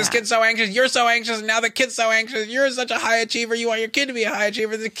 You're making this kid so anxious. You're so anxious, and now the kid's so anxious. You're such a high achiever. You want your kid to be a high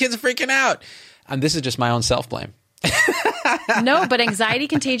achiever. The kid's freaking out. And this is just my own self-blame. No, but anxiety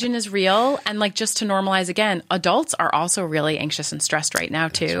contagion is real. And just to normalize again, adults are also really anxious and stressed right now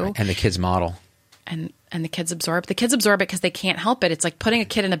too. Right. And the kids model. And the kids absorb. The kids absorb it because they can't help it. It's like putting a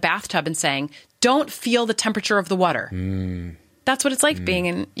kid in a bathtub and saying, don't feel the temperature of the water. That's what it's like being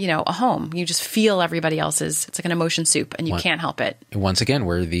in, a home. You just feel everybody else's. It's like an emotion soup, and you can't help it. And once again,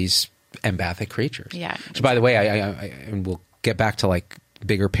 we're these empathic creatures. Yeah. So by the way, and we'll get back to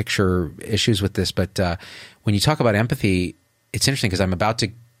bigger picture issues with this, but when you talk about empathy, it's interesting because I'm about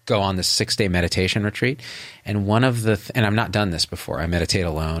to go on this 6-day meditation retreat. And one of and I've not done this before. I meditate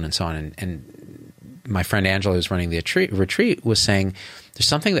alone and so on. And my friend Angela, who's running the retreat, was saying there's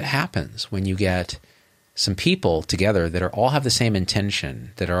something that happens when you get some people together that all have the same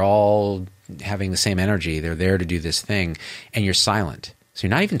intention, that are all having the same energy. They're there to do this thing, and you're silent. So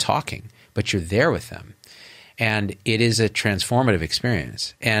you're not even talking, but you're there with them. And it is a transformative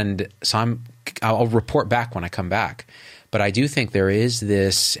experience. And so I'll report back when I come back. But I do think there is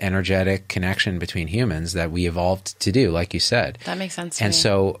this energetic connection between humans that we evolved to do, like you said. That makes sense to me. And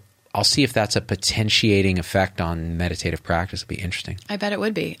so I'll see if that's a potentiating effect on meditative practice. It'll be interesting. I bet it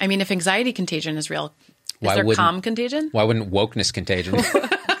would be. I mean, if anxiety contagion is real, is there calm contagion? Why wouldn't wokeness contagion?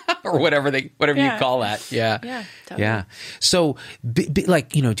 Or whatever you call that. Yeah. Yeah. Totally. Yeah. So like,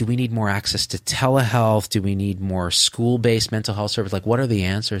 do we need more access to telehealth? Do we need more school-based mental health service? Like, what are the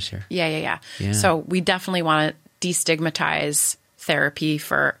answers here? Yeah. So we definitely want to destigmatize therapy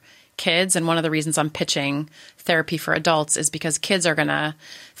for kids. And one of the reasons I'm pitching therapy for adults is because kids are going to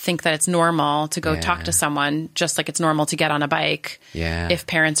think that it's normal to go talk to someone, just like it's normal to get on a bike if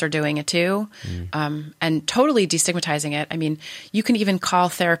parents are doing it too. And totally destigmatizing it. I mean, you can even call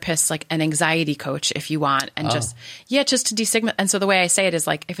therapists like an anxiety coach if you want, and just to destigmatize. And so the way I say it is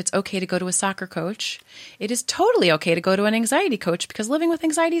like, if it's okay to go to a soccer coach, it is totally okay to go to an anxiety coach, because living with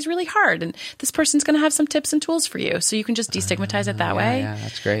anxiety is really hard. And this person's going to have some tips and tools for you. So you can just destigmatize it that way. Yeah,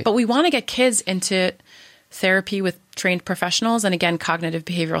 that's great. But we want to get kids into therapy with trained professionals. And again, cognitive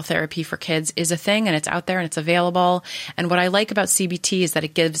behavioral therapy for kids is a thing, and it's out there and it's available. And what I like about CBT is that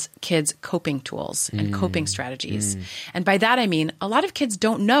it gives kids coping tools and coping strategies. And by that, I mean, a lot of kids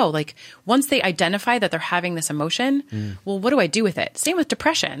don't know, like, once they identify that they're having this emotion, well, what do I do with it? Same with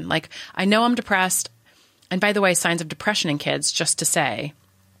depression. Like, I know I'm depressed. And by the way, signs of depression in kids, just to say,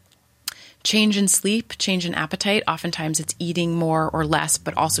 change in sleep, change in appetite. Oftentimes it's eating more or less,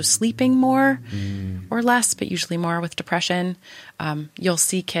 but also sleeping more or less, but usually more with depression. You'll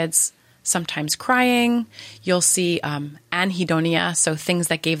see kids sometimes crying. You'll see anhedonia, so things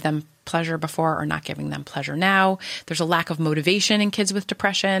that gave them pleasure before are not giving them pleasure now. There's a lack of motivation in kids with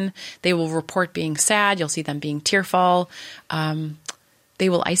depression. They will report being sad. You'll see them being tearful. They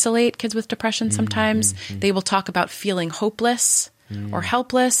will isolate, kids with depression sometimes. They will talk about feeling hopeless or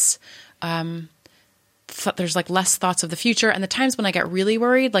helpless. There's like less thoughts of the future. And the times when I get really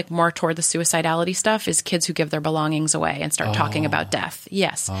worried, like more toward the suicidality stuff, is kids who give their belongings away and start talking about death.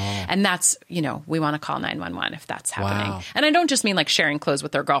 Yes. And that's, we want to call 911 if that's happening. Wow. And I don't just mean like sharing clothes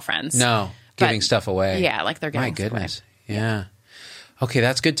with their girlfriends. No, giving stuff away. Yeah, like they're giving stuff away. My goodness. Yeah. Okay,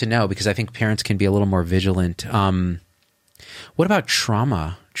 that's good to know, because I think parents can be a little more vigilant. What about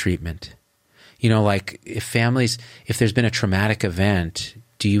trauma treatment? Like if there's been a traumatic event,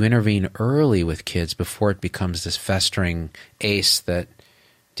 do you intervene early with kids before it becomes this festering ace that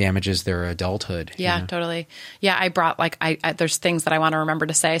damages their adulthood? Yeah, totally. Yeah, I brought there's things that I want to remember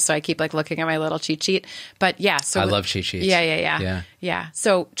to say, so I keep like looking at my little cheat sheet. But yeah, so I love cheat sheets. Yeah.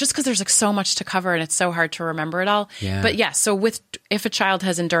 So just because there's like so much to cover and it's so hard to remember it all. Yeah. But yeah, so if a child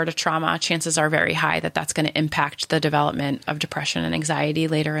has endured a trauma, chances are very high that that's going to impact the development of depression and anxiety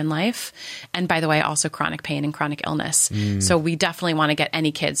later in life. And by the way, also chronic pain and chronic illness. So we definitely want to get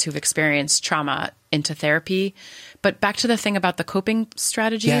any kids who've experienced trauma into therapy. But back to the thing about the coping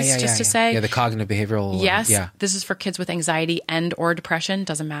strategies, to say. Yeah, the cognitive behavioral. Yes, this is for kids with anxiety and or depression,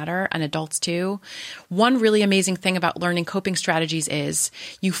 doesn't matter, and adults too. One really amazing thing about learning coping strategies is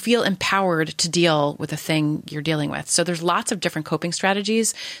you feel empowered to deal with the thing you're dealing with. So there's lots of different coping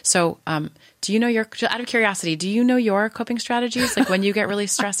strategies. So do you know out of curiosity, do you know your coping strategies? Like when you get really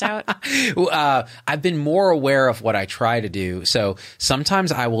stressed out? I've been more aware of what I try to do. So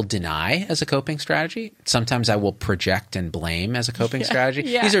sometimes I will deny as a coping strategy. Sometimes I will project and blame as a coping strategy.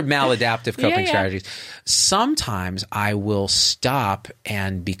 Yeah. These are maladaptive coping strategies. Sometimes I will stop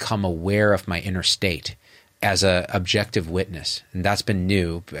and become aware of my inner state as a objective witness. And that's been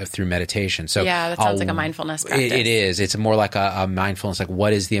new through meditation. So yeah, that sounds like a mindfulness practice. It is. It's more like a mindfulness, like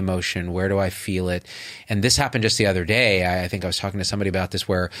what is the emotion? Where do I feel it? And this happened just the other day. I think I was talking to somebody about this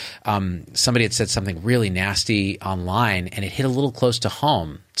where somebody had said something really nasty online and it hit a little close to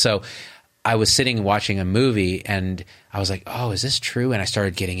home. So I was sitting watching a movie and I was like, oh, is this true? And I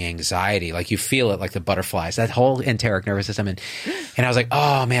started getting anxiety. Like you feel it, like the butterflies, that whole enteric nervous system. And I was like,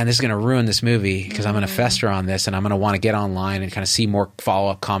 oh man, this is going to ruin this movie because I'm going to fester on this and I'm going to want to get online and kind of see more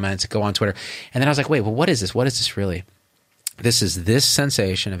follow-up comments, go on Twitter. And then I was like, wait, well, what is this? What is this really? This is this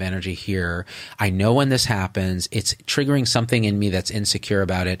sensation of energy here. I know when this happens, it's triggering something in me that's insecure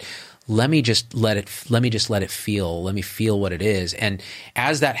about it. Let me just let it feel. Let me feel what it is. And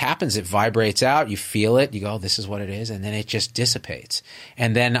as that happens, it vibrates out. You feel it. You go, oh, this is what it is. And then it just dissipates.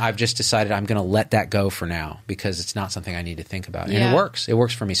 And then I've just decided I'm going to let that go for now because it's not something I need to think about. And it works. It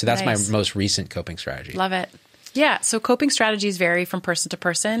works for me. So that's my most recent coping strategy. Love it. Yeah. So coping strategies vary from person to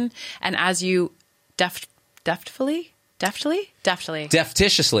person. And as you deftitiously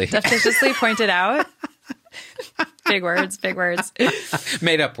pointed out. Big words.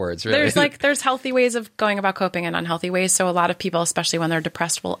 Made up words, really. There's healthy ways of going about coping and unhealthy ways. So a lot of people, especially when they're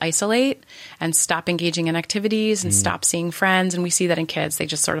depressed, will isolate and stop engaging in activities and stop seeing friends. And we see that in kids. They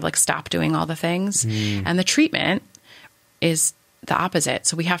just sort of like stop doing all the things. And the treatment is the opposite.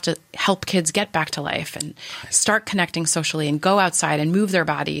 So we have to help kids get back to life and start connecting socially and go outside and move their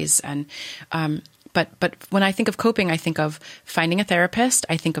bodies. And But when I think of coping, I think of finding a therapist.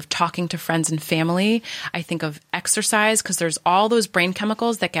 I think of talking to friends and family. I think of exercise, because there's all those brain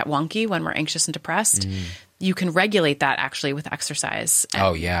chemicals that get wonky when we're anxious and depressed. You can regulate that actually with exercise.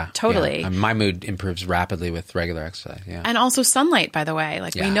 And totally. Yeah. My mood improves rapidly with regular exercise. Yeah. And also sunlight, by the way.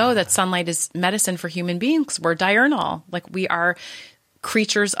 We know that sunlight is medicine for human beings. We're diurnal. We are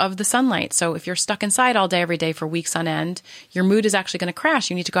creatures of the sunlight. So if you're stuck inside all day, every day for weeks on end, your mood is actually going to crash.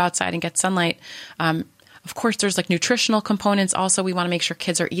 You need to go outside and get sunlight. Of course, there's nutritional components. Also, we want to make sure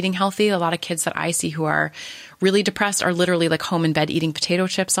kids are eating healthy. A lot of kids that I see who are really depressed are literally home in bed eating potato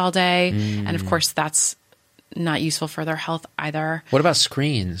chips all day. And of course, that's not useful for their health either. What about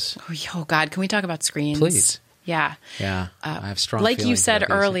screens? Oh God, can we talk about screens? Please. Yeah. Yeah. I have strong like feelings you said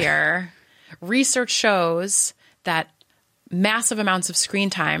about these. earlier, research shows that massive amounts of screen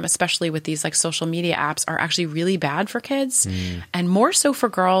time, especially with these social media apps, are actually really bad for kids, and more so for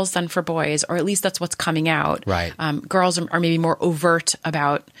girls than for boys, or at least that's what's coming out. Right. Girls are maybe more overt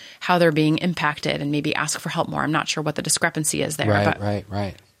about how they're being impacted and maybe ask for help more. I'm not sure what the discrepancy is there.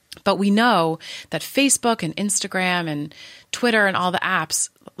 Right. But we know that Facebook and Instagram and Twitter and all the apps,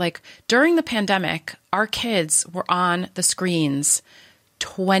 during the pandemic, our kids were on the screens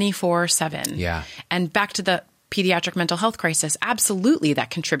 24/7. Yeah. And back to the pediatric mental health crisis, absolutely that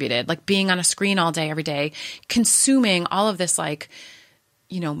contributed. Being on a screen all day, every day, consuming all of this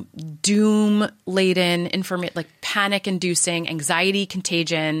doom-laden information, panic-inducing, anxiety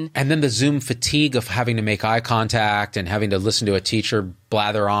contagion. And then the Zoom fatigue of having to make eye contact and having to listen to a teacher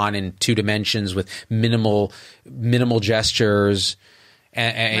blather on in 2 dimensions with minimal gestures.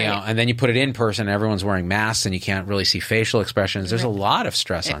 And then you put it in person, and everyone's wearing masks, and you can't really see facial expressions. There's a lot of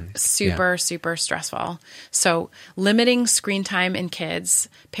stress on it. Super stressful. So limiting screen time in kids,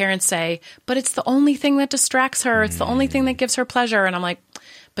 parents say, but it's the only thing that distracts her. It's the only thing that gives her pleasure. And I'm like,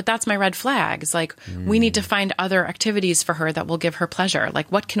 but that's my red flag. It's we need to find other activities for her that will give her pleasure.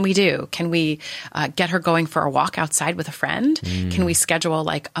 What can we do? Can we get her going for a walk outside with a friend? Can we schedule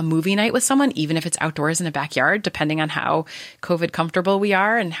a movie night with someone, even if it's outdoors in a backyard, depending on how COVID comfortable we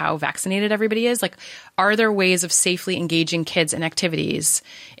are and how vaccinated everybody is? Are there ways of safely engaging kids in activities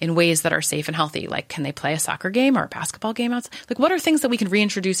in ways that are safe and healthy? Can they play a soccer game or a basketball game outside? What are things that we can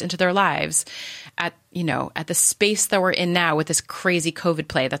reintroduce into their lives at the space that we're in now with this crazy COVID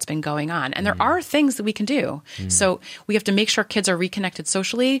play that's been going on? And there are things that we can do. So we have to make sure kids are reconnected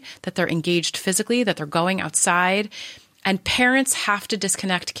socially, that they're engaged physically, that they're going outside. And parents have to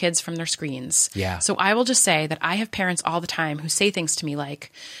disconnect kids from their screens. Yeah. So I will just say that I have parents all the time who say things to me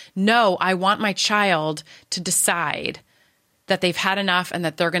like, no, I want my child to decide that they've had enough and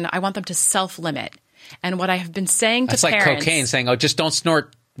that I want them to self-limit. And what I have been saying to parents. It's like cocaine saying, oh, just don't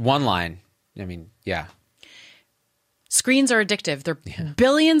snort one line. I mean, yeah. Screens are addictive.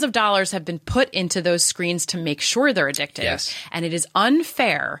 Billions of dollars have been put into those screens to make sure they're addictive. Yes. And it is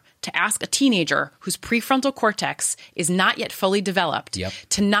unfair to ask a teenager whose prefrontal cortex is not yet fully developed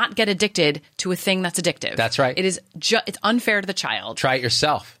to not get addicted to a thing that's addictive. That's right. It is it's unfair to the child. Try it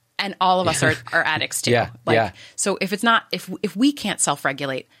yourself. And all of us are addicts too. Yeah. So if we can't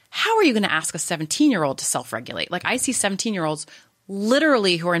self-regulate, how are you going to ask a 17-year-old to self-regulate? I see 17-year-olds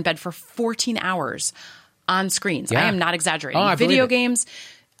literally who are in bed for 14 hours on screens. Yeah. I am not exaggerating. Oh, Video games,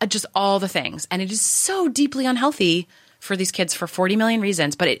 just all the things. And it is so deeply unhealthy for these kids for 40 million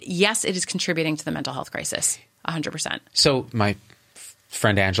reasons. But it is contributing to the mental health crisis, 100%. So my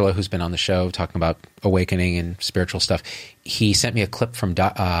friend Angela, who's been on the show talking about awakening and spiritual stuff, he sent me a clip from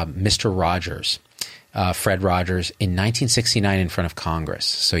Mr. Rogers, Fred Rogers, in 1969 in front of Congress.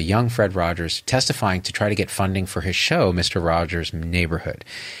 So young Fred Rogers testifying to try to get funding for his show, Mr. Rogers' Neighborhood.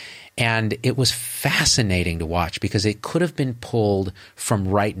 And it was fascinating to watch because it could have been pulled from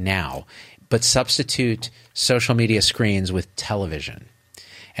right now, but substitute social media screens with television.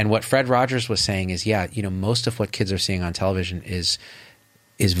 And what Fred Rogers was saying is, most of what kids are seeing on television is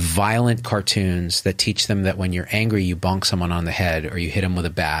violent cartoons that teach them that when you're angry, you bonk someone on the head or you hit them with a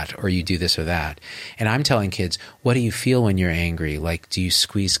bat or you do this or that. And I'm telling kids, what do you feel when you're angry? Do you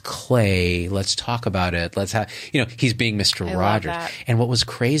squeeze clay? Let's talk about it. Let's have, he's being Mr. Rogers. And what was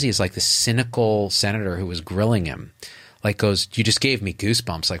crazy is the cynical senator who was grilling him, like goes, you just gave me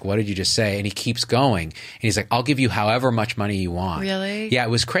goosebumps. Like, what did you just say? And he keeps going. And he's like, I'll give you however much money you want. Really? Yeah, it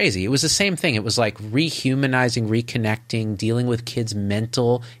was crazy. It was the same thing. It was like rehumanizing, reconnecting, dealing with kids'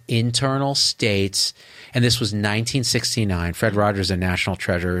 mental, internal states. And this was 1969. Fred Rogers, a national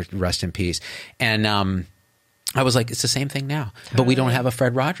treasure, rest in peace. And I was like, it's the same thing now. Totally. But we don't have a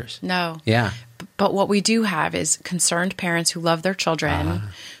Fred Rogers. No. Yeah. But what we do have is concerned parents who love their children,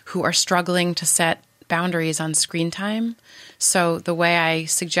 who are struggling to set boundaries on screen time. So the way I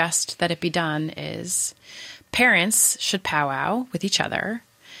suggest that it be done is parents should powwow with each other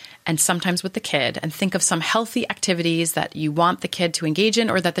and sometimes with the kid and think of some healthy activities that you want the kid to engage in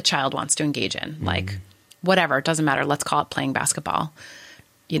or that the child wants to engage in. Like whatever, it doesn't matter. Let's call it playing basketball,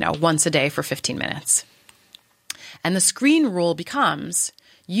 once a day for 15 minutes. And the screen rule becomes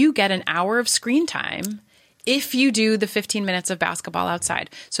you get an hour of screen time if you do the 15 minutes of basketball outside.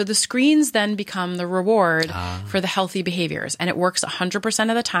 So the screens then become the reward for the healthy behaviors. And it works 100%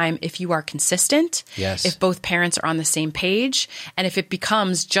 of the time if you are consistent, if both parents are on the same page, and if it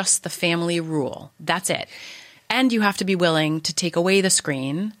becomes just the family rule. That's it. And you have to be willing to take away the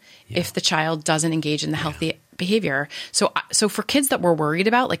screen if the child doesn't engage in the healthy behavior. So for kids that we're worried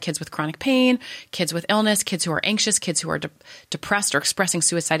about, like kids with chronic pain, kids with illness, kids who are anxious, kids who are depressed or expressing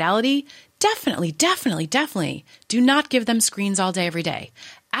suicidality, definitely do not give them screens all day, every day.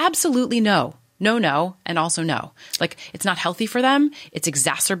 Absolutely no. No, and also no. Like, it's not healthy for them. It's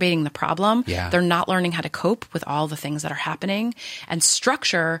exacerbating the problem. Yeah. They're not learning how to cope with all the things that are happening. And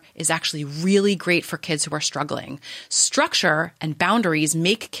structure is actually really great for kids who are struggling. Structure and boundaries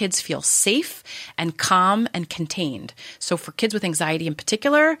make kids feel safe and calm and contained. So for kids with anxiety in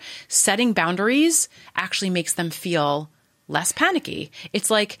particular, setting boundaries actually makes them feel less panicky. It's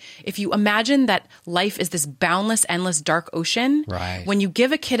like if you imagine that life is this boundless, endless, dark ocean. Right. When you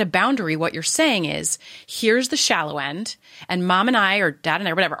give a kid a boundary, what you're saying is, here's the shallow end, and mom and I, or dad and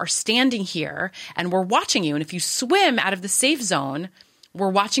I, or whatever, are standing here, and we're watching you. And if you swim out of the safe zone, we're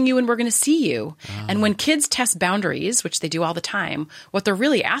watching you and we're going to see you. And when kids test boundaries, which they do all the time, what they're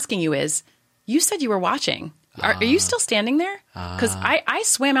really asking you is, you said you were watching. Are you still standing there? Because I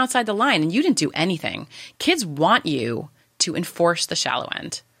swam outside the line and you didn't do anything. Kids want you to enforce the shallow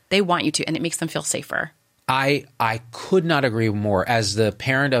end. They want you to, and it makes them feel safer. I could not agree more. As the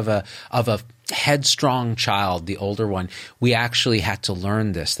parent of a headstrong child, the older one, we actually had to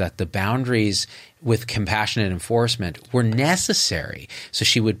learn this, that the boundaries with compassionate enforcement were necessary. So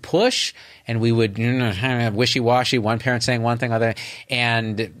she would push, and we would have wishy-washy, one parent saying one thing, other,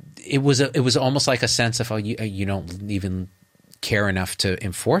 and it was almost like a sense of, you don't even care enough to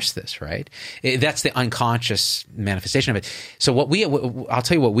enforce this, right? That's the unconscious manifestation of it. So I'll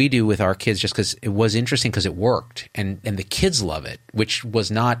tell you what we do with our kids, just because it was interesting, because it worked, and the kids love it, which was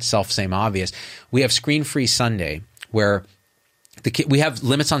not same obvious. We have Screen-Free Sunday, where we have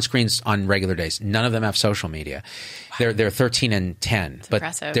limits on screens on regular days. None of them have social media. Wow. They're 13 and 10, that's but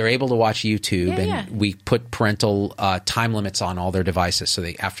impressive. They're able to watch YouTube, and we put parental time limits on all their devices. So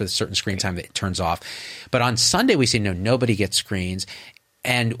after a certain screen time, it turns off. But on Sunday, we say, no, nobody gets screens.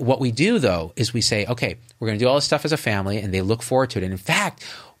 And what we do, though, is we say, okay, we're going to do all this stuff as a family, and they look forward to it. And in fact,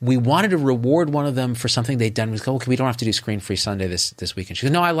 we wanted to reward one of them for something they'd done. We go, okay, we don't have to do Screen-Free Sunday this weekend. She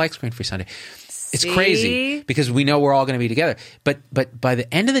goes, no, I like Screen-Free Sunday. It's crazy because we know we're all going to be together. But by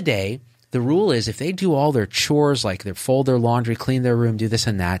the end of the day, the rule is if they do all their chores, like they fold their laundry, clean their room, do this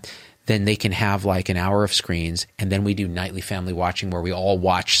and that, then they can have like an hour of screens, and then we do nightly family watching where we all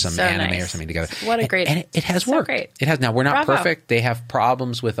watch some anime or something together. What a great! And it has worked. Great. It has. Now we're not perfect. They have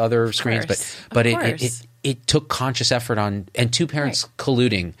problems with other screens, but it took conscious effort and two parents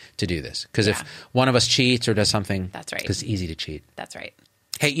colluding to do this, because if one of us cheats or does something, that's right. Because it's easy to cheat. That's right.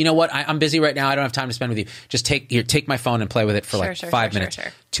 Hey, you know what? I'm busy right now. I don't have time to spend with you. Just take my phone and play with it for 5 minutes.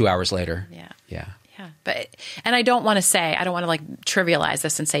 2 hours later. Yeah. But I don't want to like trivialize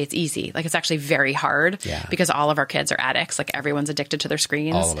this and say it's easy. Like, it's actually very hard because all of our kids are addicts. Like, everyone's addicted to their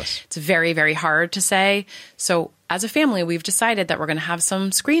screens. All of us. It's very, very hard to say. So as a family, we've decided that we're going to have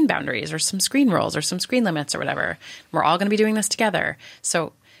some screen boundaries or some screen rules or some screen limits or whatever. We're all going to be doing this together.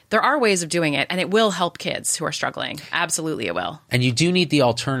 So there are ways of doing it, and it will help kids who are struggling. Absolutely, it will. And you do need the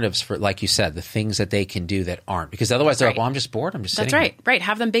alternatives for, like you said, the things that they can do that aren't. Because otherwise they're like, well, I'm just bored. I'm just sitting here. Right.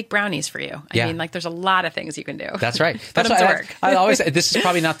 Have them bake brownies for you. I mean, like, there's a lot of things you can do. That's right. That's why I always, this is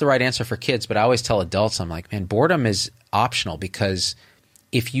probably not the right answer for kids, but I always tell adults, I'm like, man, boredom is optional, because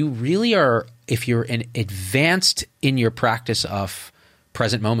if you're advanced in your practice of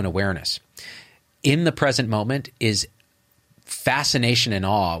present moment awareness, in the present moment is fascination and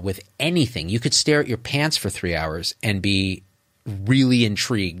awe with anything. You could stare at your pants for 3 hours and be really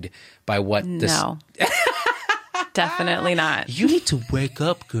intrigued by what this... No. Definitely not. You need to wake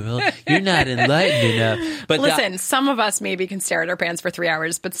up, girl. You're not enlightened enough. But listen, some of us maybe can stare at our pants for 3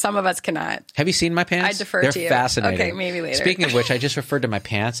 hours, but some of us cannot. Have you seen my pants? I defer They're to you. Fascinating. Okay, maybe later. Speaking of which, I just referred to my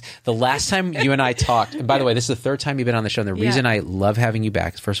pants. The last time you and I talked, and by the way, this is the third time you've been on the show, and the reason I love having you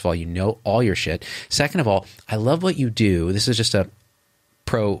back is, first of all, you know all your shit. Second of all, I love what you do. This is just a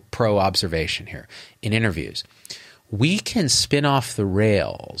pro observation here in interviews. We can spin off the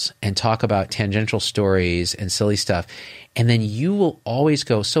rails and talk about tangential stories and silly stuff, and then you will always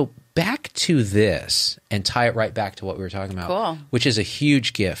go, so back to this, and tie it right back to what we were talking about, cool. Which is a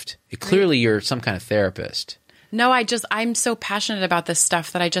huge gift. Clearly, you're some kind of therapist. No, I'm so passionate about this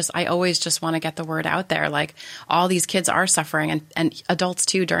stuff that I always just want to get the word out there. Like, all these kids are suffering, and adults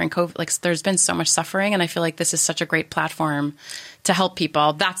too during COVID. Like, there's been so much suffering, and I feel like this is such a great platform to help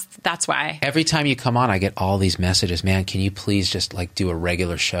people. That's why. Every time you come on, I get all these messages. Man, can you please just like do a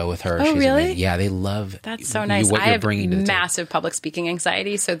regular show with her? Oh, She's really? amazing. Yeah, they love that's so nice. what I you're have bringing to the massive public speaking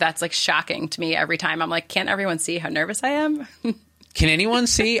anxiety, so that's like shocking to me every time. I'm like, can't everyone see how nervous I am? Can anyone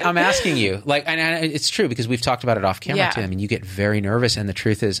see? I'm asking you. Like, and it's true because we've talked about it off camera too. I mean, you get very nervous, and the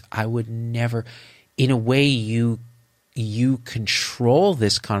truth is, I would never. In a way, you control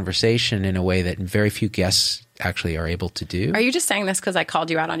this conversation in a way that very few guests actually are able to do. Are you just saying this because I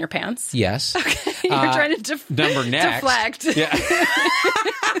called you out on your pants? Yes. Okay. You're trying to deflect. Yeah.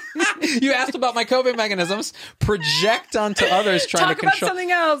 You asked about my coping mechanisms. Project onto others trying to control. Talk about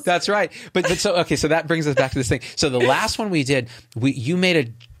something else. That's right. But so that brings us back to this thing. So the last one we did, you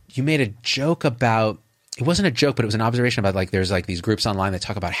made a joke about. It wasn't a joke, but it was an observation about like there's like these groups online that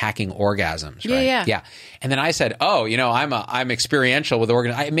talk about hacking orgasms, right? Yeah. And then I said, "Oh, I'm experiential with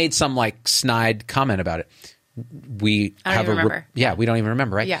orgasm." I made some like snide comment about it. We I don't even remember. We don't even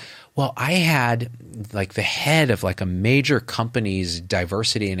remember, right? Yeah. Well, I had like the head of like a major company's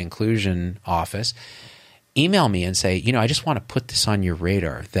diversity and inclusion office email me and say, I just want to put this on your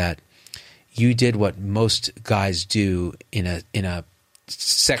radar that you did what most guys do in a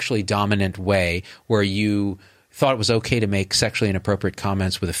sexually dominant way, where you thought it was okay to make sexually inappropriate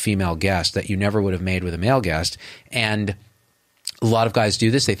comments with a female guest that you never would have made with a male guest. And a lot of guys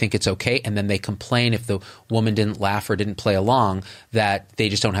do this. They think it's okay, and then they complain if the woman didn't laugh or didn't play along, that they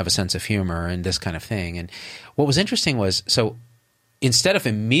just don't have a sense of humor and this kind of thing. And what was interesting was, so instead of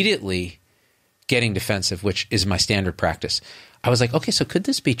immediately getting defensive, which is my standard practice, I was like, okay, so could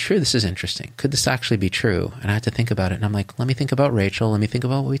this be true? This is interesting. Could this actually be true? And I had to think about it. And I'm like, let me think about Rachel. Let me think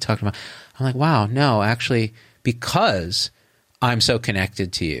about what we talked about. I'm like, wow, no, actually, because I'm so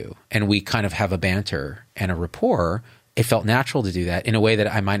connected to you and we kind of have a banter and a rapport, it felt natural to do that in a way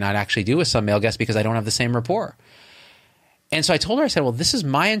that I might not actually do with some male guests because I don't have the same rapport. And so I told her, I said, well, this is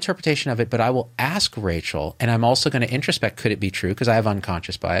my interpretation of it, but I will ask Rachel, and I'm also going to introspect, could it be true? Because I have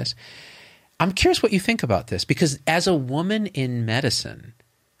unconscious bias. I'm curious what you think about this, because as a woman in medicine,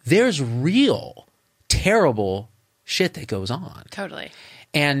 there's real terrible shit that goes on. Totally.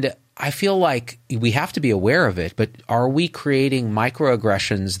 And I feel like we have to be aware of it, but are we creating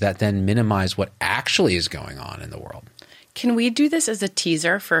microaggressions that then minimize what actually is going on in the world? Can we do this as a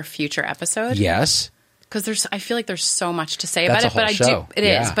teaser for a future episode? Yes. Because I feel like there's so much to say That's about it, a whole show. It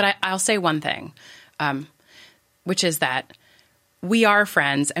is. But I'll say one thing, which is that we are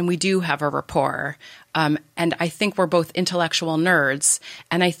friends and we do have a rapport. And I think we're both intellectual nerds.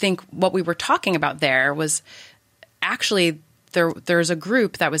 And I think what we were talking about there was actually there's a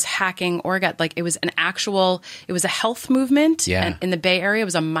group that was hacking orgasm. Like it was a health movement. Yeah. And in the Bay Area, it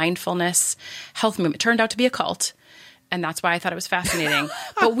was a mindfulness health movement. It turned out to be a cult. And that's why I thought it was fascinating.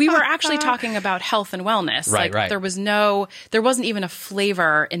 But we were actually talking about health and wellness. Right, like, right. There wasn't even a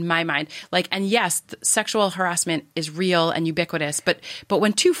flavor in my mind. Like, and yes, sexual harassment is real and ubiquitous. But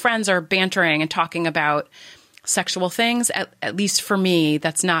when two friends are bantering and talking about sexual things, at least for me,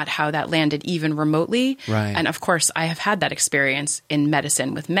 that's not how that landed even remotely. Right. And of course, I have had that experience in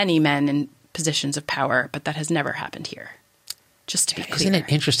medicine with many men in positions of power, but that has never happened here. Just to be clear. Isn't it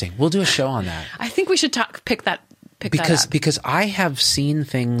interesting? We'll do a show on that. I think we should pick that up. Because I have seen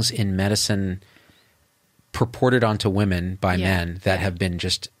things in medicine purported onto women by men that have been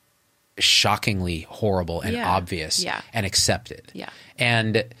just shockingly horrible and obvious and accepted. Yeah.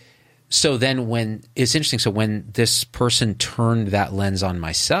 And so then when it's interesting, so when this person turned that lens on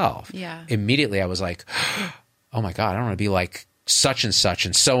myself, immediately I was like, oh my God, I don't want to be like such and such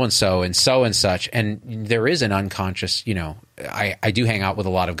and so and so and so and such. And there is an unconscious, I do hang out with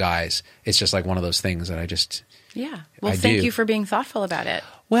a lot of guys. It's just like one of those things that I just... Yeah. Well, thank you for being thoughtful about it.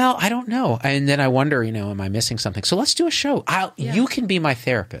 Well, I don't know. And then I wonder, am I missing something? So let's do a show. You can be my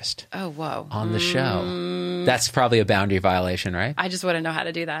therapist. Oh, whoa. On the show. That's probably a boundary violation, right? I just wouldn't know how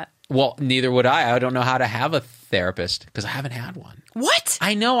to do that. Well, neither would I. I don't know how to have a therapist because I haven't had one. What?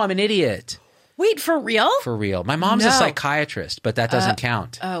 I know. I'm an idiot. Wait, for real? For real. My mom's a psychiatrist, but that doesn't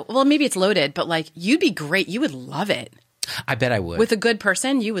count. Oh, well, maybe it's loaded, but like you'd be great. You would love it. I bet I would. With a good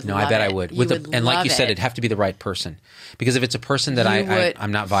person, you would love it. No, I bet I would. And like you said, it'd have to be the right person. Because if it's a person that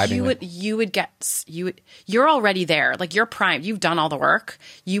I'm not vibing with. You're already there. Like you're primed. You've done all the work.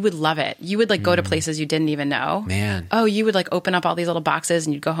 You would love it. You would like go to places you didn't even know. Man. Oh, you would like open up all these little boxes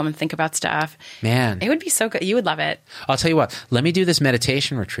and you'd go home and think about stuff. Man. It would be so good. You would love it. I'll tell you what. Let me do this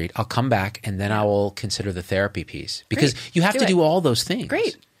meditation retreat. I'll come back and then I will consider the therapy piece. Because you have to do all those things.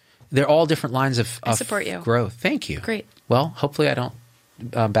 Great. They're all different lines of support you. Growth. Thank you. Great. Well, hopefully I don't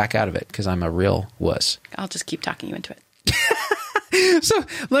back out of it because I'm a real wuss. I'll just keep talking you into it. So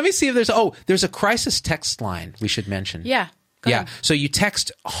let me see if there's a crisis text line we should mention. Yeah. Go ahead. So you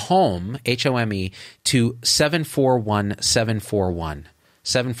text HOME, HOME, to 741-741.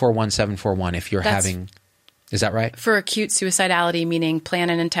 741-741 if you're having... Is that right? For acute suicidality, meaning plan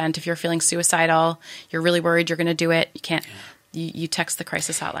and intent. If you're feeling suicidal, you're really worried you're going to do it, you can't... You text the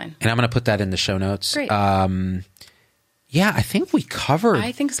crisis hotline. And I'm going to put that in the show notes. Great. Yeah, I think we covered.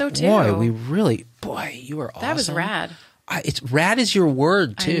 I think so too. Boy, you were awesome. That was rad. It's rad is your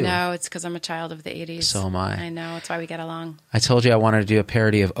word too. I know. It's because I'm a child of the 80s. So am I. I know. It's why we get along. I told you I wanted to do a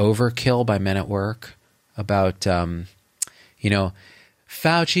parody of Overkill by Men at Work about,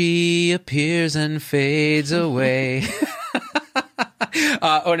 Fauci appears and fades away.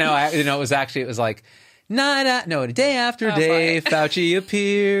 It was like, day after day, Fauci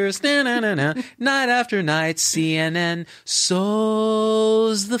appears. Night after night, CNN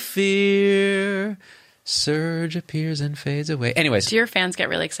sows the fear. Surge appears and fades away. Anyways. Do your fans get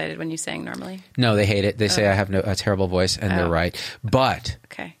really excited when you sing normally? No, they hate it. They say I have a terrible voice, and they're right. But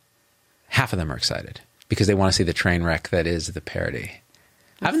half of them are excited because they want to see the train wreck that is the parody.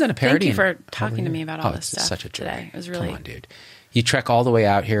 I haven't done a parody. Thank you for talking to me about all this stuff such a joy. Today. It was really... Come on, dude. You trek all the way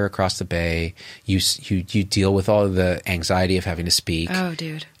out here across the bay. You deal with all of the anxiety of having to speak. Oh,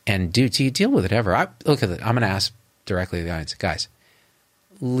 dude. And dude, do you deal with it ever? Look at it. I'm going to ask directly to the audience. Guys,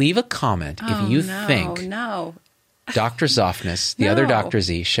 leave a comment if you think Dr. Zoffness, the other Dr.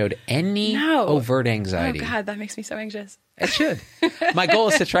 Z, showed any overt anxiety. Oh, God, that makes me so anxious. It should. My goal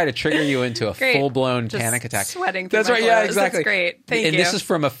is to try to trigger you into a full-blown panic attack. Sweating through That's right. Yeah, exactly. That's great. Thank you. And this is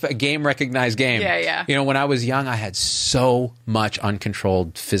from a game-recognized game. Yeah. When I was young, I had so much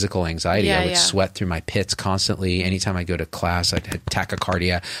uncontrolled physical anxiety. I would sweat through my pits constantly. Anytime I go to class, I had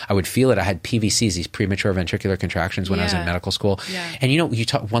tachycardia. I would feel it. I had PVCs, these premature ventricular contractions when I was in medical school. Yeah. And you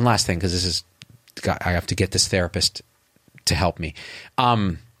talk one last thing because this is I have to get this therapist to help me.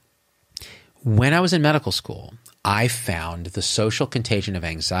 When I was in medical school, I found the social contagion of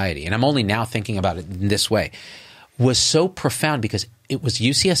anxiety, and I'm only now thinking about it in this way, was so profound because it was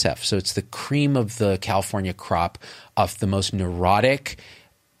UCSF. So it's the cream of the California crop of the most neurotic,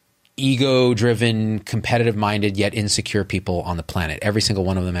 ego-driven, competitive-minded, yet insecure people on the planet. Every single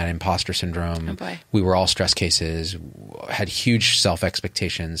one of them had imposter syndrome. Oh boy. We were all stress cases, had huge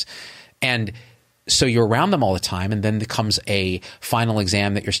self-expectations. And so you're around them all the time, and then there comes a final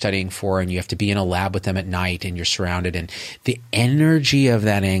exam that you're studying for, and you have to be in a lab with them at night, and you're surrounded. And the energy of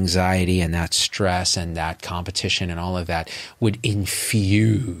that anxiety and that stress and that competition and all of that would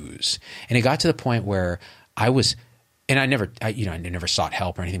infuse. And it got to the point where I never sought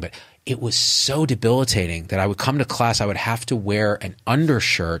help or anything, but it was so debilitating that I would come to class, I would have to wear an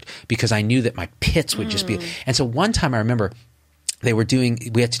undershirt because I knew that my pits would just be. And so one time I remember we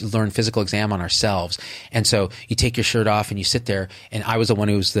had to learn physical exam on ourselves. And so you take your shirt off and you sit there, and I was the one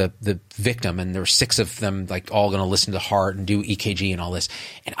who was the victim, and there were 6 of them like all going to listen to heart and do EKG and all this.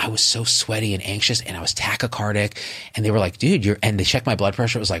 And I was so sweaty and anxious, and I was tachycardic, and they were like, dude, and they checked my blood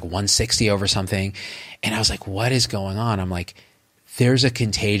pressure. It was like 160 over something. And I was like, what is going on? I'm like, there's a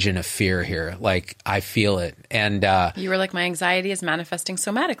contagion of fear here. Like, I feel it. And you were like, my anxiety is manifesting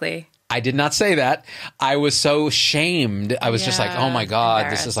somatically. I did not say that. I was so shamed. I was just like, oh my God,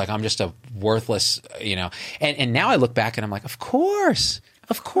 this is like, I'm just a worthless, and now I look back and I'm like, of course.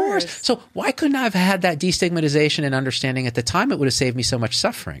 So why couldn't I have had that destigmatization and understanding at the time? It would have saved me so much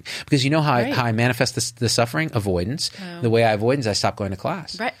suffering, because you know how I manifest the suffering? Avoidance. The way I avoid is I stop going to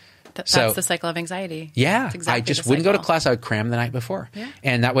class. Right. That's the cycle of anxiety. Yeah. Exactly, I just wouldn't go to class. I would cram the night before. Yeah.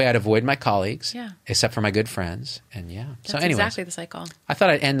 And that way I'd avoid my colleagues, except for my good friends. And That's exactly the cycle. I thought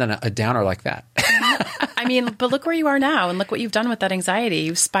I'd end on a downer like that. I mean, but look where you are now, and look what you've done with that anxiety.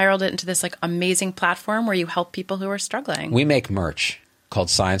 You've spiraled it into this like amazing platform where you help people who are struggling. We make merch called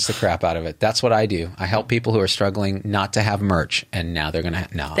Science the Crap Out of It. That's what I do. I help people who are struggling not to have merch, and now they're going to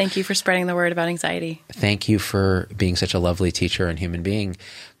no. Thank you for spreading the word about anxiety. Thank you for being such a lovely teacher and human being.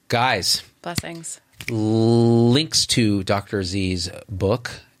 Guys. Blessings. Links to Dr. Z's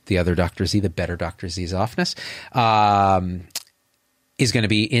book, The Other Dr. Z, The Better Dr. Z, Zoffness, is going to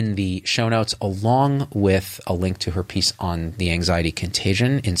be in the show notes, along with a link to her piece on the anxiety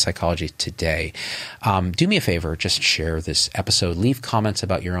contagion in Psychology Today. Do me a favor, just share this episode. Leave comments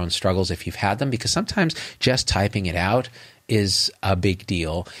about your own struggles if you've had them, because sometimes just typing it out is a big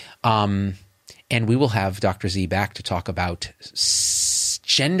deal. And we will have Dr. Z back to talk about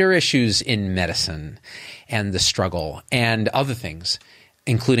gender issues in medicine and the struggle and other things,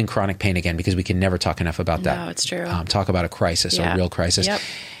 including chronic pain again, because we can never talk enough about that. No, it's true. Talk about a crisis, a real crisis. Yep.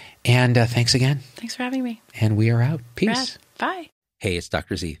 And thanks again. Thanks for having me. And we are out. Peace. Brad, bye. Hey, it's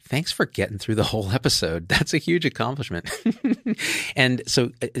Dr. Z. Thanks for getting through the whole episode. That's a huge accomplishment. And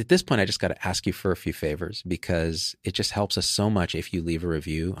so at this point, I just got to ask you for a few favors, because it just helps us so much if you leave a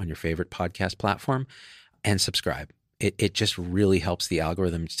review on your favorite podcast platform and subscribe. It just really helps the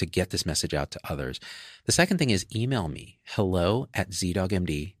algorithms to get this message out to others. The second thing is email me,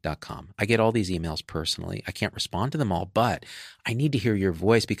 hello@zdogmd.com. I get all these emails personally. I can't respond to them all, but I need to hear your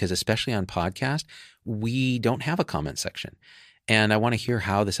voice, because especially on podcast, we don't have a comment section. And I want to hear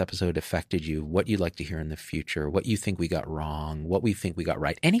how this episode affected you, what you'd like to hear in the future, what you think we got wrong, what we think we got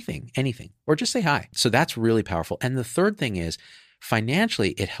right, anything, or just say hi. So that's really powerful. And the third thing is,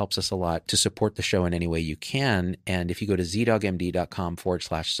 financially, it helps us a lot to support the show in any way you can. And if you go to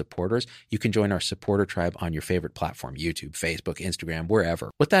zdogmd.com/supporters, you can join our supporter tribe on your favorite platform, YouTube, Facebook, Instagram,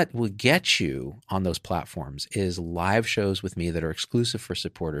 wherever. What that will get you on those platforms is live shows with me that are exclusive for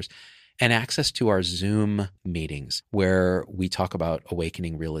supporters, and access to our Zoom meetings where we talk about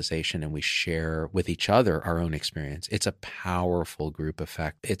awakening realization and we share with each other our own experience. It's a powerful group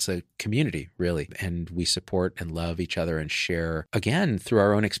effect. It's a community, really. And we support and love each other and share, again, through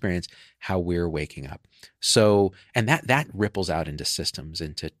our own experience, how we're waking up. So, and that ripples out into systems,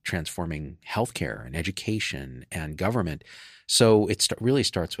 into transforming healthcare and education and government. So it really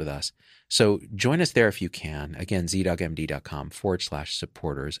starts with us. So join us there if you can. Again,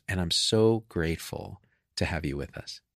 zdogmd.com/supporters. And I'm so grateful to have you with us.